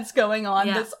nonsense going on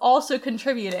that's also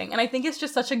contributing. And I think it's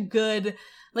just such a good,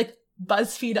 like,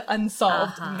 BuzzFeed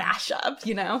Unsolved mashup,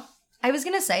 you know? I was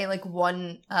gonna say, like,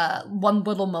 one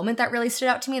little moment that really stood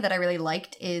out to me that I really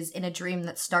liked is in a dream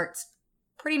that starts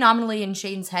pretty nominally in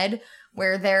Shane's head,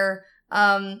 where they're,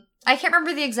 I can't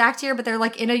remember the exact year, but they're,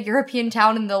 like, in a European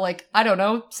town in the, like, I don't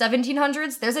know,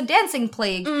 1700s. There's a dancing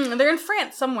plague. They're in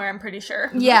France somewhere, I'm pretty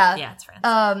sure. Yeah. Yeah, it's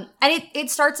France. And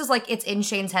it starts as, like, it's in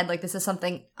Shane's head. Like, this is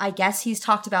something I guess he's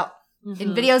talked about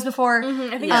in videos before.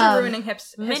 I think it's a Ruining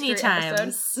History many times.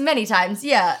 episode. Many times,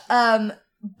 yeah.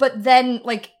 But then,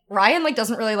 like, Ryan, like,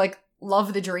 doesn't really, like,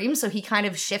 love the dream, so he kind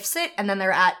of shifts it, and then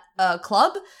they're at a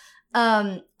club.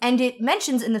 And it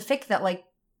mentions in the fic that, like,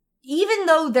 even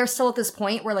though they're still at this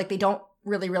point where, like, they don't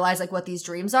really realize, like, what these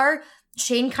dreams are,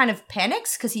 Shane kind of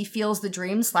panics because he feels the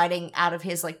dream sliding out of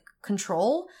his, like,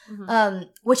 control,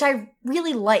 which I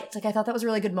really liked. Like, I thought that was a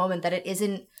really good moment, that it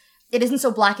isn't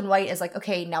so black and white as, like,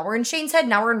 okay, now we're in Shane's head,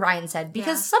 now we're in Ryan's head.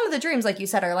 Because some of the dreams, like you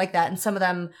said, are like that, and some of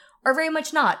them are very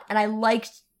much not. And I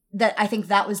liked that. I think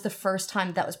that was the first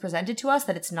time that was presented to us,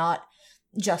 that it's not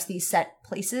just these set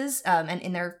places and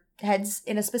in their heads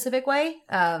in a specific way.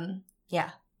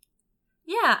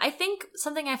 Yeah, I think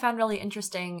something I found really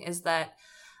interesting is that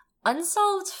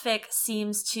Unsolved fic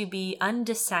seems to be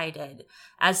undecided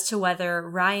as to whether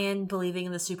Ryan believing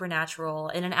in the supernatural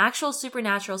in an actual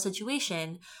supernatural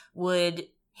situation would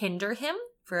hinder him.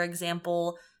 For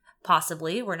example,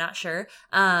 possibly, we're not sure,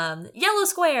 Yellow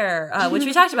Square, which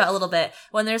we talked about a little bit.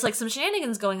 When there's like some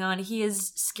shenanigans going on, he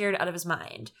is scared out of his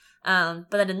mind. But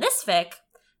then in this fic,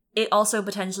 it also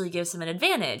potentially gives him an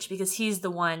advantage because he's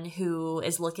the one who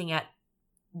is looking at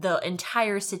the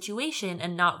entire situation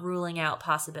and not ruling out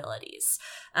possibilities.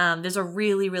 There's a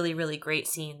really, really, really great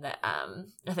scene that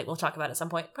I think we'll talk about at some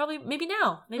point. Probably, maybe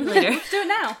now, maybe later. Let's do it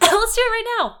now. Let's do it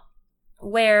right now.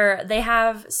 Where they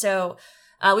have,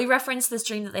 we referenced this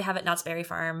dream that they have at Knott's Berry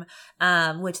Farm,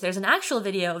 which there's an actual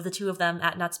video of the two of them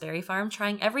at Knott's Berry Farm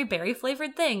trying every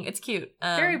berry-flavored thing. It's cute.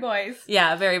 Berry boys.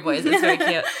 Yeah, Berry boys. It's very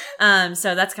cute.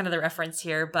 So that's kind of the reference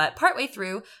here. But partway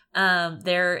through,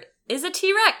 there is a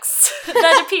T-Rex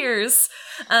that appears.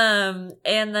 And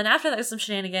then after that, there's some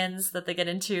shenanigans that they get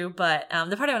into. But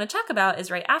the part I want to talk about is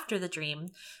right after the dream,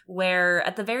 where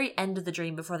at the very end of the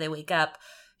dream, before they wake up,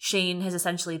 Shane has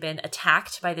essentially been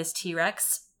attacked by this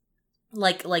T-Rex.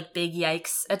 Like big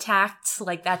yikes attacked.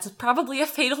 Like that's probably a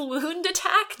fatal wound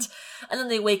attacked. And then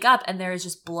they wake up and there is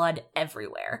just blood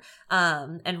everywhere.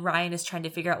 And Ryan is trying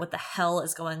to figure out what the hell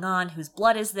is going on. Whose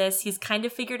blood is this? He's kind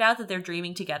of figured out that they're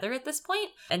dreaming together at this point.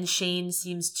 And Shane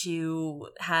seems to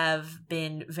have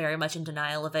been very much in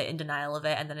denial of it,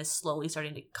 and then is slowly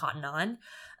starting to cotton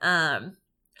on.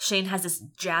 Shane has this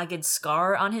jagged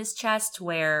scar on his chest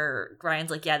where Ryan's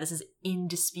like, yeah, this is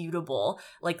indisputable.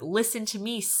 Like, listen to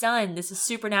me, son. This is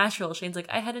supernatural. Shane's like,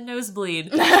 I had a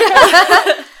nosebleed.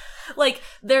 Like,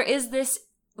 there is this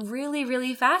really,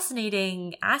 really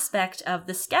fascinating aspect of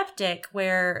the skeptic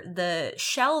where the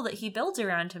shell that he builds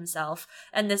around himself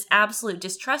and this absolute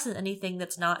distrust in anything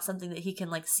that's not something that he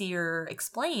can, like, see or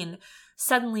explain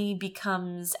suddenly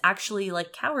becomes actually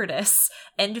like cowardice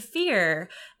and fear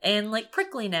and like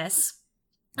prickliness.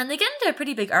 And they get into a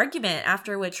pretty big argument,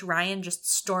 after which Ryan just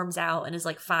storms out and is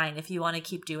like, fine, if you want to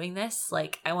keep doing this,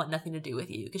 like, I want nothing to do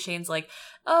with you. Because Shane's like,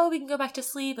 oh, we can go back to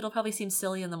sleep. It'll probably seem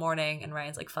silly in the morning. And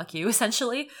Ryan's like, fuck you,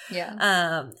 essentially.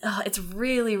 Yeah. It's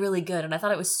really, really good. And I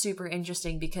thought it was super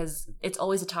interesting because it's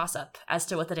always a toss-up as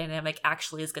to what the dynamic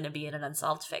actually is going to be in an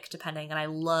unsolved fic, depending. And I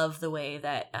love the way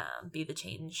that Be the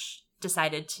Change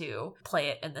decided to play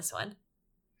it in this one.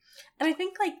 And I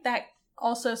think like that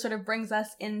also sort of brings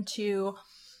us into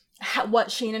what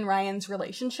Shane and Ryan's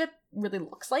relationship really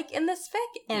looks like in this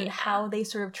fic, and how they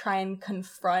sort of try and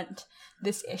confront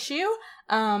this issue.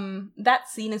 That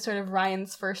scene is sort of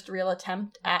Ryan's first real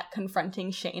attempt at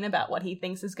confronting Shane about what he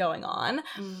thinks is going on.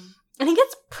 And he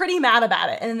gets pretty mad about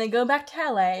it. And then they go back to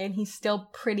LA and he's still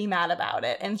pretty mad about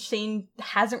it. And Shane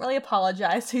hasn't really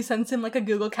apologized. So he sends him like a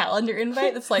Google Calendar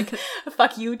invite that's like,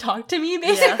 fuck you, talk to me,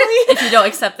 basically. Yeah. If you don't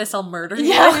accept this, I'll murder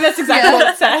you. Yeah, I mean, that's exactly what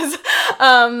it says.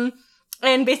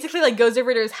 And basically like goes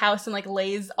over to his house and like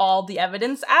lays all the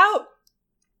evidence out.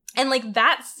 And like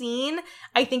that scene,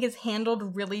 I think, is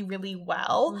handled really, really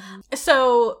well. Mm-hmm.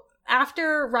 So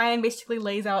after Ryan basically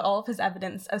lays out all of his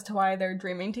evidence as to why they're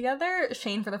dreaming together,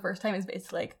 Shane for the first time is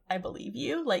basically like, I believe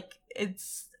you. Like,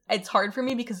 it's hard for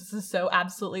me because this is so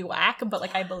absolutely whack, but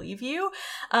like, I believe you.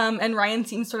 And Ryan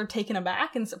seems sort of taken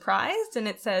aback and surprised. And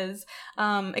it says,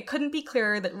 it couldn't be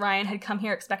clearer that Ryan had come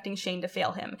here expecting Shane to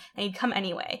fail him, and he'd come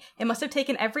anyway. It must have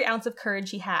taken every ounce of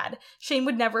courage he had. Shane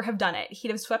would never have done it.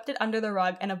 He'd have swept it under the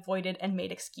rug and avoided and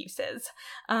made excuses.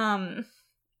 And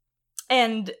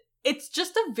it's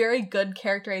just a very good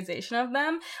characterization of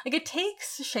them. Like, it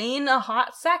takes Shane a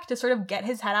hot sec to sort of get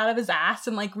his head out of his ass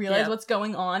and, like, realize what's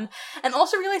going on. And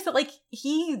also realize that, like,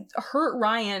 he hurt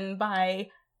Ryan by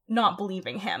not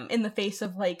believing him in the face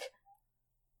of, like,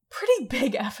 pretty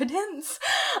big evidence.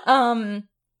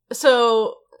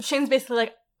 So Shane's basically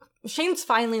like, Shane's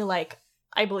finally like,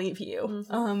 I believe you.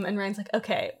 Mm-hmm. And Ryan's like,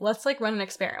 okay, let's, like, run an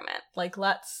experiment. Like,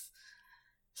 let's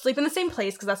sleep in the same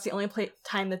place, because that's the only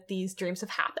time that these dreams have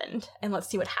happened, and let's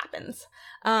see what happens.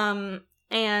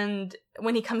 And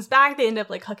when he comes back, they end up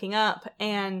like hooking up,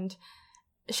 and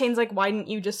Shane's like, why didn't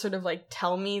you just sort of like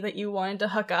tell me that you wanted to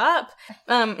hook up?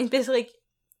 And basically like,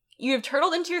 you have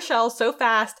turtled into your shell so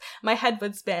fast, my head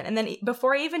would spin. And then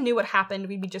before I even knew what happened,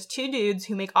 we'd be just two dudes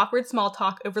who make awkward small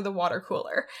talk over the water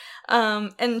cooler.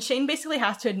 And Shane basically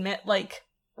has to admit, like,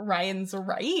 Ryan's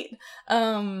right.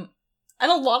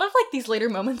 And a lot of, like, these later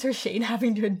moments are Shane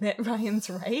having to admit Ryan's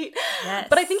right. Yes.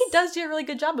 But I think it does do a really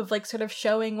good job of, like, sort of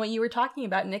showing what you were talking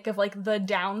about, Nick, of, like, the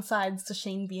downsides to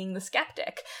Shane being the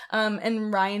skeptic.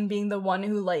 And Ryan being the one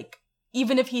who, like,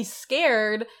 even if he's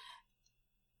scared,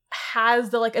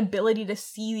 has the, like, ability to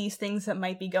see these things that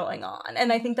might be going on.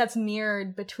 And I think that's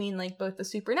mirrored between, like, both the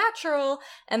supernatural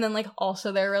and then, like,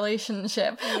 also their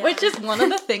relationship, which is one of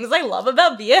the things I love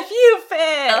about BFU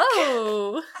fic.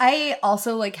 Oh. I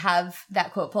also, like, have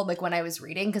that quote pulled, like, when I was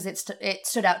reading, because it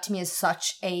stood out to me as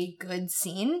such a good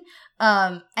scene.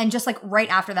 And just, like, right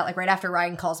after that, like, right after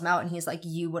Ryan calls him out and he's like,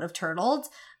 you would have turtled,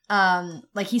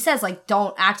 like, he says, like,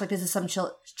 don't act like this is some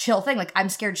chill thing. Like, I'm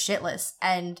scared shitless.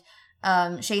 And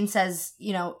Shane says,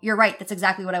 you know, you're right, that's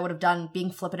exactly what I would have done.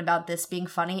 Being flippant about this, being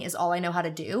funny is all I know how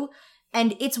to do.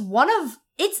 And this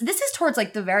is towards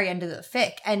like the very end of the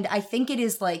fic. And I think it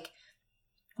is like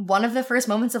one of the first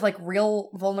moments of like real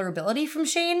vulnerability from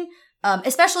Shane,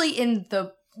 especially in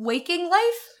the waking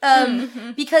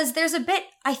life, because there's a bit,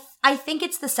 I think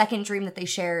it's the second dream that they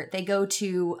share. They go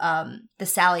to the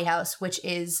Sally house, which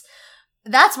is,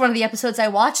 that's one of the episodes I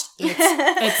watched.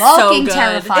 It's fucking so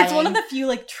terrifying. It's one of the few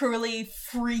like truly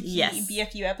freaky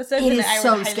BFU episodes, and I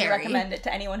so would highly scary. recommend it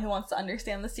to anyone who wants to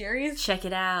understand the series. Check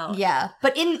it out. Yeah,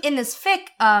 but in this fic,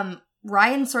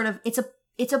 Ryan sort of,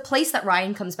 it's a place that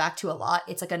Ryan comes back to a lot.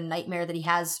 It's like a nightmare that he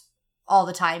has all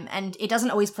the time, and it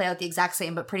doesn't always play out the exact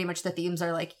same, but pretty much the themes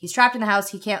are like he's trapped in the house,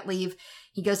 he can't leave,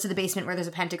 he goes to the basement where there's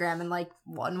a pentagram, and like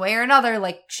one way or another,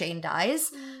 like Shane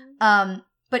dies.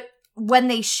 But when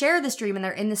they share this dream and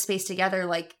they're in this space together,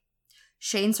 like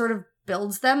Shane sort of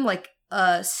builds them like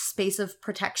a space of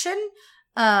protection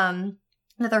that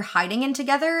they're hiding in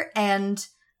together. And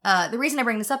the reason I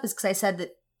bring this up is because I said that,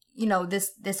 you know,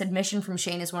 this admission from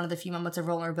Shane is one of the few moments of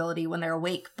vulnerability when they're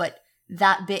awake, but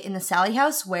that bit in the Sally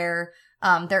house where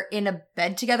they're in a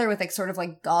bed together with like sort of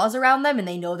like gauze around them, and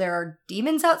they know there are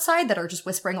demons outside that are just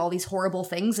whispering all these horrible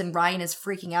things, and Ryan is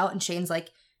freaking out, and Shane's like,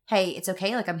 hey, it's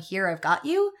okay, like I'm here, I've got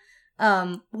you,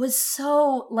 was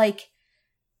so like,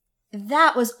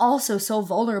 that was also so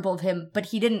vulnerable of him, but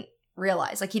he didn't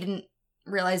realize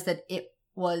that it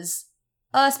was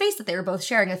a space that they were both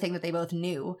sharing, a thing that they both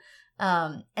knew.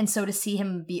 And so to see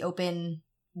him be open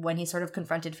when he's sort of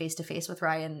confronted face to face with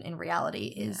Ryan in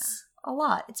reality is a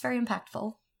lot. It's very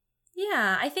impactful.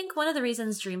 Yeah, I think one of the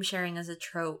reasons dream sharing as a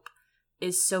trope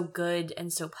is so good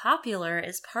and so popular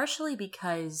is partially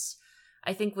because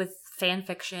I think with fan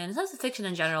fiction, it's not just fiction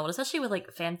in general, but especially with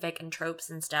like fanfic and tropes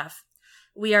and stuff,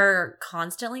 we are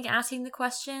constantly asking the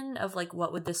question of like,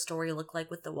 what would this story look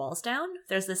like with the walls down?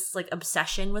 There's this like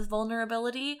obsession with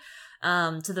vulnerability,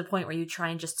 to the point where you try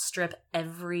and just strip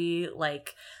every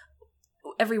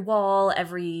wall,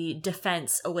 every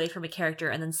defense away from a character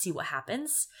and then see what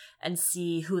happens and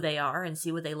see who they are and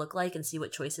see what they look like and see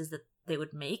what choices that they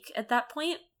would make at that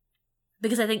point.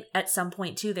 Because I think at some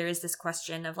point too, there is this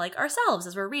question of like ourselves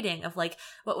as we're reading of like,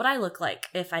 what would I look like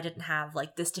if I didn't have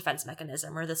like this defense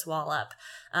mechanism or this wall up?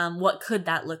 What could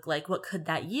that look like? What could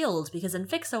that yield? Because in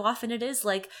fic, so often it is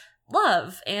like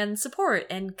love and support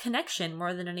and connection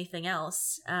more than anything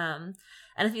else.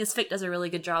 And I think this fic does a really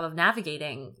good job of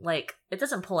navigating, like, it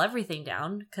doesn't pull everything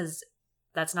down because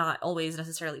that's not always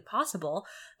necessarily possible,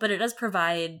 but it does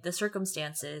provide the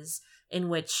circumstances in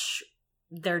which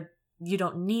you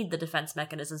don't need the defense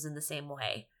mechanisms in the same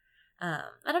way.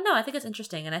 I don't know. I think it's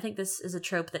interesting. And I think this is a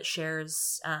trope that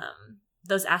shares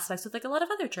those aspects with like a lot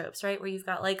of other tropes, right? Where you've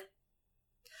got like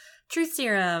truth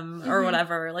serum or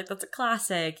whatever, like that's a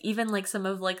classic. Even like some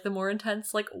of like the more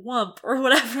intense like wump or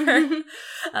whatever,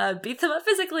 beat them up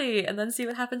physically and then see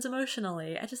what happens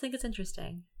emotionally. I just think it's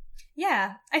interesting.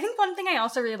 Yeah, I think one thing I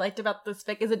also really liked about this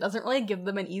fic is it doesn't really give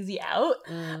them an easy out.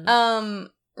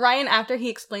 Ryan, after he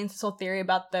explains his whole theory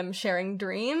about them sharing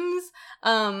dreams,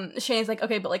 Shane's like,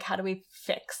 okay, but like, how do we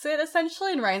fix it,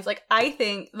 essentially? And Ryan's like, I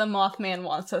think the Mothman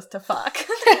wants us to fuck.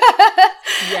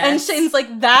 Yes. And Shane's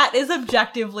like, that is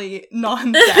objectively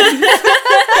nonsense.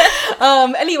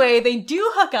 Anyway, they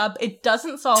do hook up. It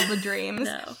doesn't solve the dreams.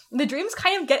 No. The dreams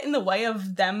kind of get in the way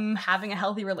of them having a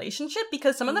healthy relationship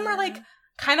because some of them are like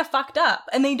kind of fucked up,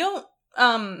 and they don't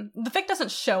the fic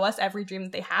doesn't show us every dream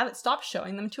that they have. It stops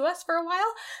showing them to us for a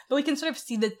while, but we can sort of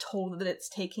see the toll that it's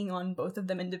taking on both of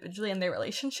them individually and their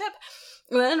relationship.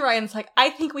 And then Ryan's like, I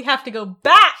think we have to go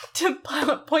back to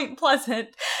Point Pleasant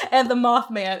and the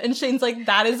Mothman. And Shane's like,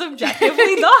 that is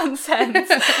objectively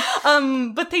nonsense.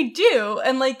 But they do.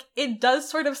 And like, it does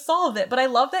sort of solve it. But I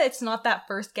love that it's not that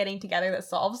first getting together that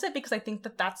solves it, because I think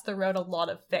that that's the road a lot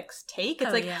of fics take.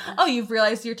 It's oh, you've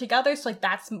realized you're together. So like,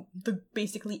 that's the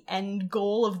basically end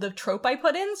goal of the trope I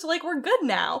put in. So like, we're good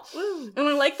now. Woo. And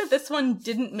I like that this one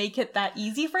didn't make it that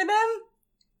easy for them.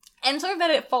 And sort of that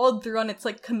it followed through on its,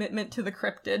 like, commitment to the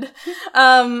cryptid.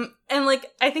 And, like,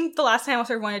 I think the last thing I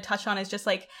also wanted to touch on is just,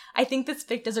 like, I think this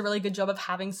fic does a really good job of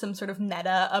having some sort of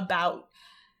meta about,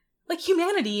 like,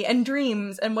 humanity and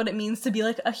dreams and what it means to be,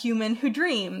 like, a human who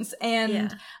dreams.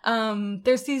 And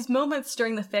there's these moments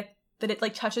during the fic that it,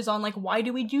 like, touches on, like, why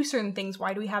do we do certain things?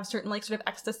 Why do we have certain, like, sort of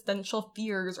existential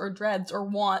fears or dreads or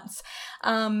wants?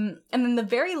 And then the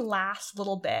very last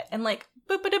little bit, and, like,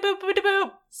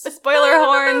 boop. Spoiler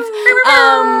horns.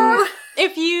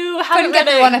 If you haven't read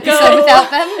it, one episode without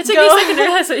them. It took me a second to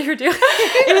realize what you were doing.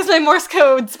 It was my Morse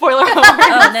code spoiler horn.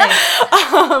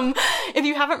 Oh, nice. If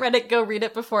you haven't read it, go read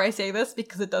it before I say this,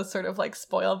 because it does sort of like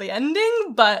spoil the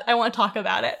ending, but I want to talk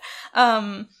about it.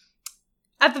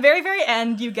 At the very, very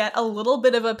end, you get a little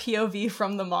bit of a POV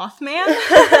from the Mothman.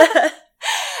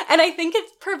 And I think it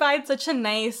provides such a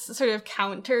nice sort of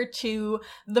counter to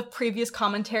the previous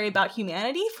commentary about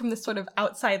humanity from this sort of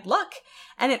outside look.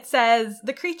 And it says,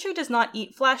 the creature does not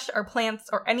eat flesh or plants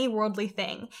or any worldly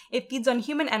thing. It feeds on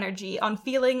human energy, on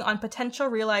feeling, on potential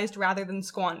realized rather than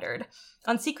squandered,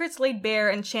 on secrets laid bare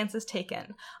and chances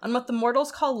taken, on what the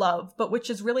mortals call love, but which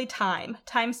is really time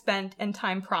spent and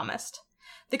time promised.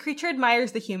 The creature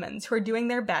admires the humans who are doing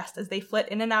their best as they flit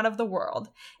in and out of the world.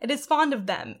 It is fond of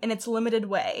them in its limited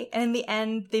way, and in the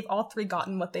end, they've all three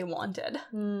gotten what they wanted.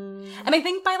 And I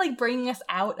think by like bringing us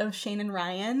out of Shane and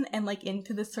Ryan and like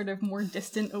into this sort of more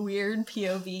distant, weird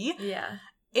POV,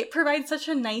 it provides such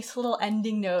a nice little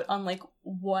ending note on like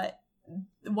what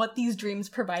these dreams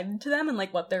provided to them and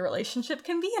like what their relationship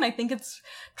can be. And I think it's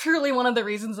truly one of the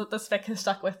reasons that this fic has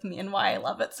stuck with me and why I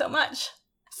love it so much.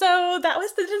 So that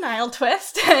was the Denial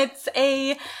Twist. It's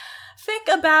a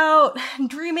fic about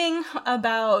dreaming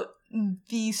about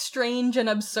the strange and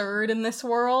absurd in this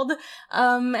world.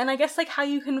 And I guess like how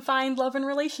you can find love and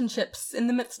relationships in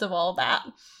the midst of all that.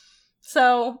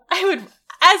 So I would,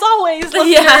 as always,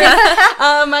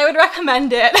 I would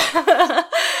recommend it.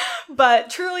 But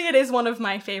truly it is one of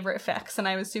my favorite fics, and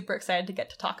I was super excited to get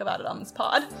to talk about it on this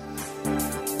pod.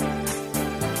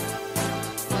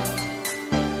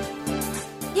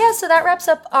 Yeah, so that wraps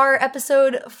up our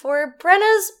episode for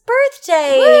Brenna's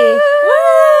birthday. Woo! Woo!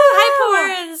 Hi,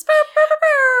 porns!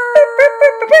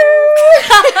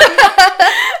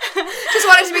 Just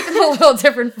wanted to make them a little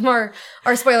different from our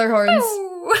spoiler horns.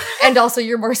 And also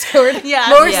your Morse code.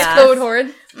 Code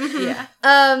horn. Yeah.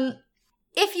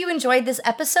 If you enjoyed this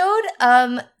episode,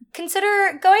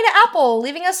 consider going to Apple,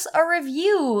 leaving us a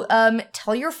review,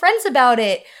 tell your friends about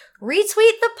it,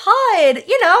 retweet the pod,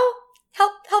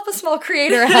 help a small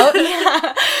creator out.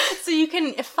 So you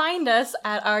can find us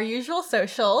at our usual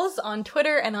socials on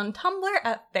Twitter and on Tumblr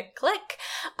at FicClick.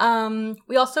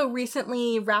 We also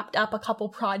recently wrapped up a couple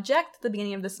projects at the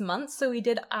beginning of this month. So we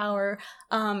did our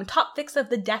top fics of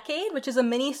the decade, which is a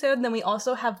mini-sode, and then we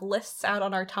also have lists out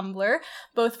on our Tumblr,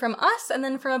 both from us and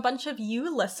then from a bunch of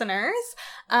you listeners.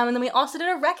 And then we also did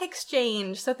a rec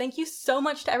exchange. So thank you so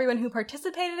much to everyone who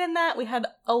participated in that. We had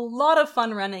a lot of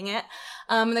fun running it.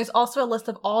 And there's also a list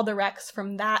of all the recs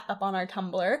from that up on our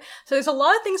Tumblr. So there's a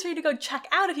lot of things for you to go check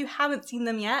out if you haven't seen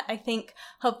them yet. I think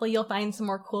hopefully you'll find some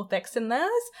more cool fics in those.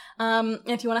 And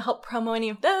if you want to help promo any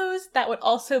of those, that would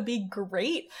also be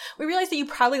great. We realize that you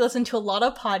probably listen to a lot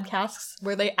of podcasts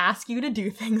where they ask you to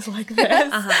do things like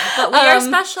this. But we are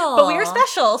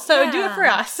special. So do it for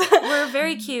us. We're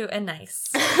very cute and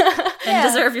nice. And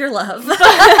deserve your love.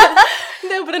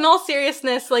 No, but in all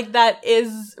seriousness, like that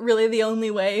is really the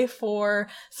only way for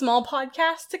small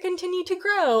podcasts to continue to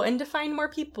grow and to find more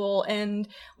people. And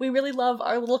we really love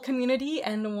our little community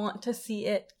and want to see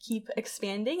it keep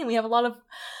expanding. And we have a lot of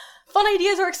fun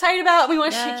ideas we're excited about. We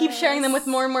want to keep sharing them with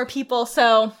more and more people.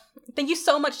 So thank you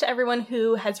so much to everyone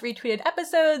who has retweeted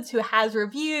episodes, who has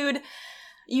reviewed.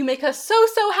 You make us so,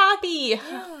 so happy.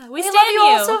 Yeah, we love you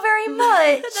all so very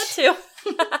much. That too.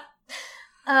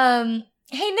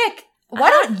 Hey, Nick. Why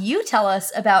don't you tell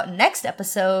us about next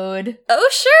episode? Oh,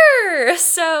 sure!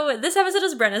 So, this episode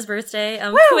is Brenna's birthday.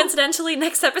 Coincidentally,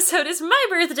 next episode is my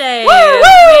birthday! We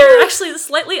are actually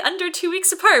slightly under 2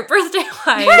 weeks apart,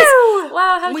 birthday-wise.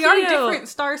 Wow, how cute! We are different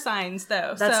star signs,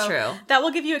 though. That's true. That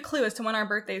will give you a clue as to when our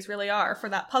birthdays really are for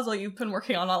that puzzle you've been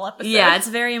working on all episode. Yeah, it's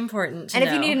very important to know.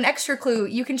 If you need an extra clue,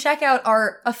 you can check out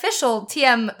our official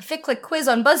TM FicClick quiz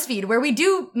on BuzzFeed, where we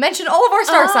do mention all of our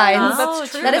star signs.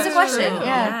 That's true. That is a question.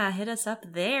 Yeah, hit us up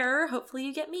there. Hopefully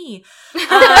you get me.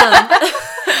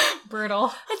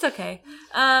 Brutal. It's okay.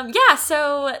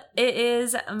 So it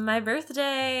is my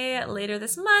birthday later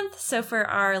this month. So for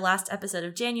our last episode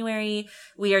of January,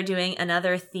 we are doing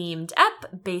another themed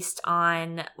ep based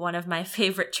on one of my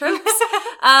favorite tropes.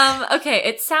 Okay,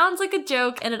 it sounds like a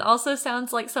joke, and it also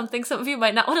sounds like something some of you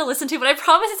might not want to listen to, but I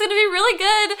promise it's going to be really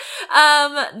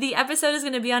good. The episode is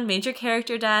going to be on major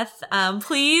character death.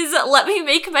 Please let me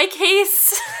make my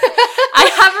case. I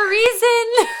have a reason.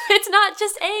 It's not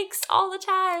just angst all the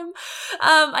time.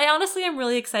 I honestly am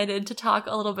really excited to talk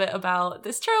a little bit about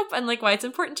this trope and like why it's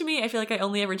important to me. I feel like I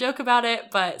only ever joke about it,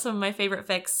 but some of my favorite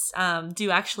fics do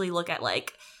actually look at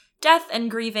like death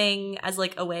and grieving as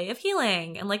like a way of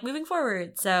healing and like moving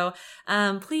forward. So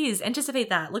please anticipate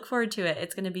that. Look forward to it.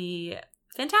 It's going to be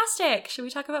fantastic. Should we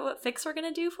talk about what fics we're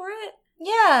going to do for it?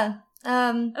 Yeah.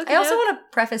 I also want to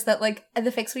preface that, like,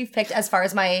 the fics we've picked, as far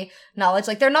as my knowledge,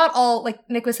 like, they're not all, like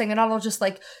Nick was saying, they're not all just,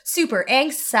 like, super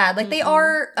angst sad. Like, they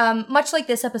are, much like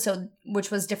this episode,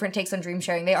 which was different takes on dream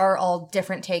sharing, they are all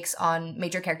different takes on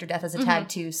major character death as a tag,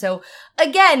 too. So,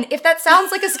 again, if that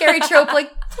sounds like a scary trope, like,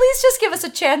 please just give us a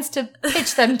chance to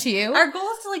pitch them to you. Our goal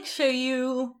is to, like, show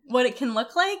you what it can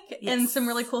look like in some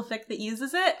really cool fic that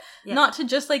uses it, not to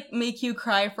just, like, make you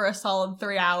cry for a solid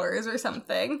 3 hours or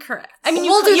something. Correct. I mean,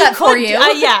 we'll do that for you.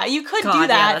 Yeah, you could do that.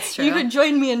 Yeah, that's true. You could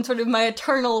join me in sort of my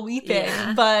eternal weeping,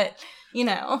 but, you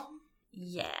know.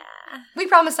 Yeah. We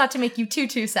promise not to make you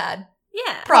too sad.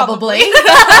 Yeah. Probably. So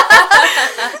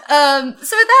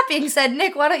with that being said,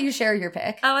 Nick, why don't you share your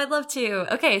pick? Oh, I'd love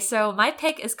to. Okay, so my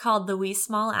pick is called The Wee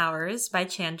Small Hours by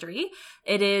Chandri.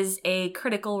 It is a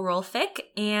critical role fic,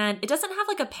 and it doesn't have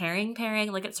like a pairing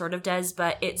like it sort of does,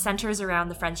 but it centers around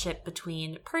the friendship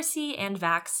between Percy and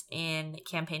Vax in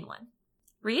Campaign 1.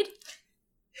 Read?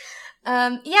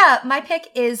 Yeah, my pick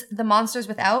is The Monsters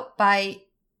Without by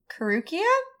Karukia.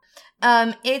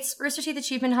 It's Rooster Teeth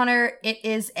Achievement Hunter. It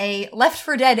is a Left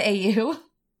 4 Dead AU.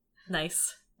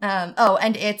 Nice.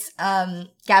 And it's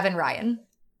Gavin Ryan.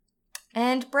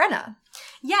 And Brenna.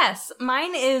 Yes,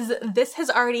 mine is This Has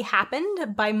Already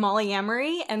Happened by Molly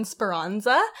Amory and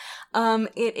Speranza.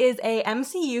 It is a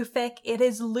MCU fic. It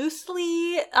is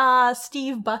loosely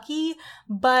Steve Bucky,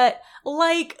 but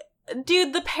like,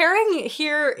 dude, the pairing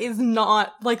here is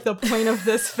not like the point of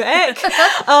this fic.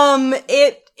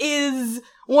 It is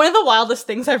one of the wildest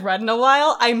things I've read in a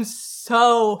while. I'm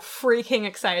so freaking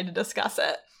excited to discuss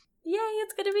it. Yay,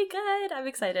 it's gonna be good. I'm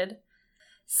excited.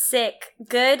 Sick.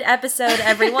 Good episode,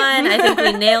 everyone. I think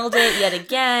we nailed it yet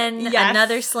again. Yes.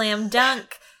 Another slam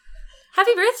dunk.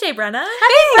 Happy birthday, Brenna.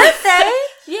 Happy birthday!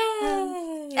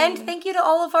 Yay! And thank you to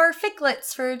all of our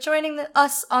ficlets for joining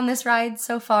us on this ride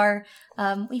so far.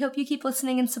 We hope you keep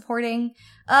listening and supporting.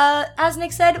 As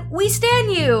Nick said, we stan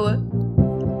you!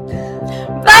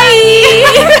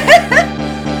 Bye!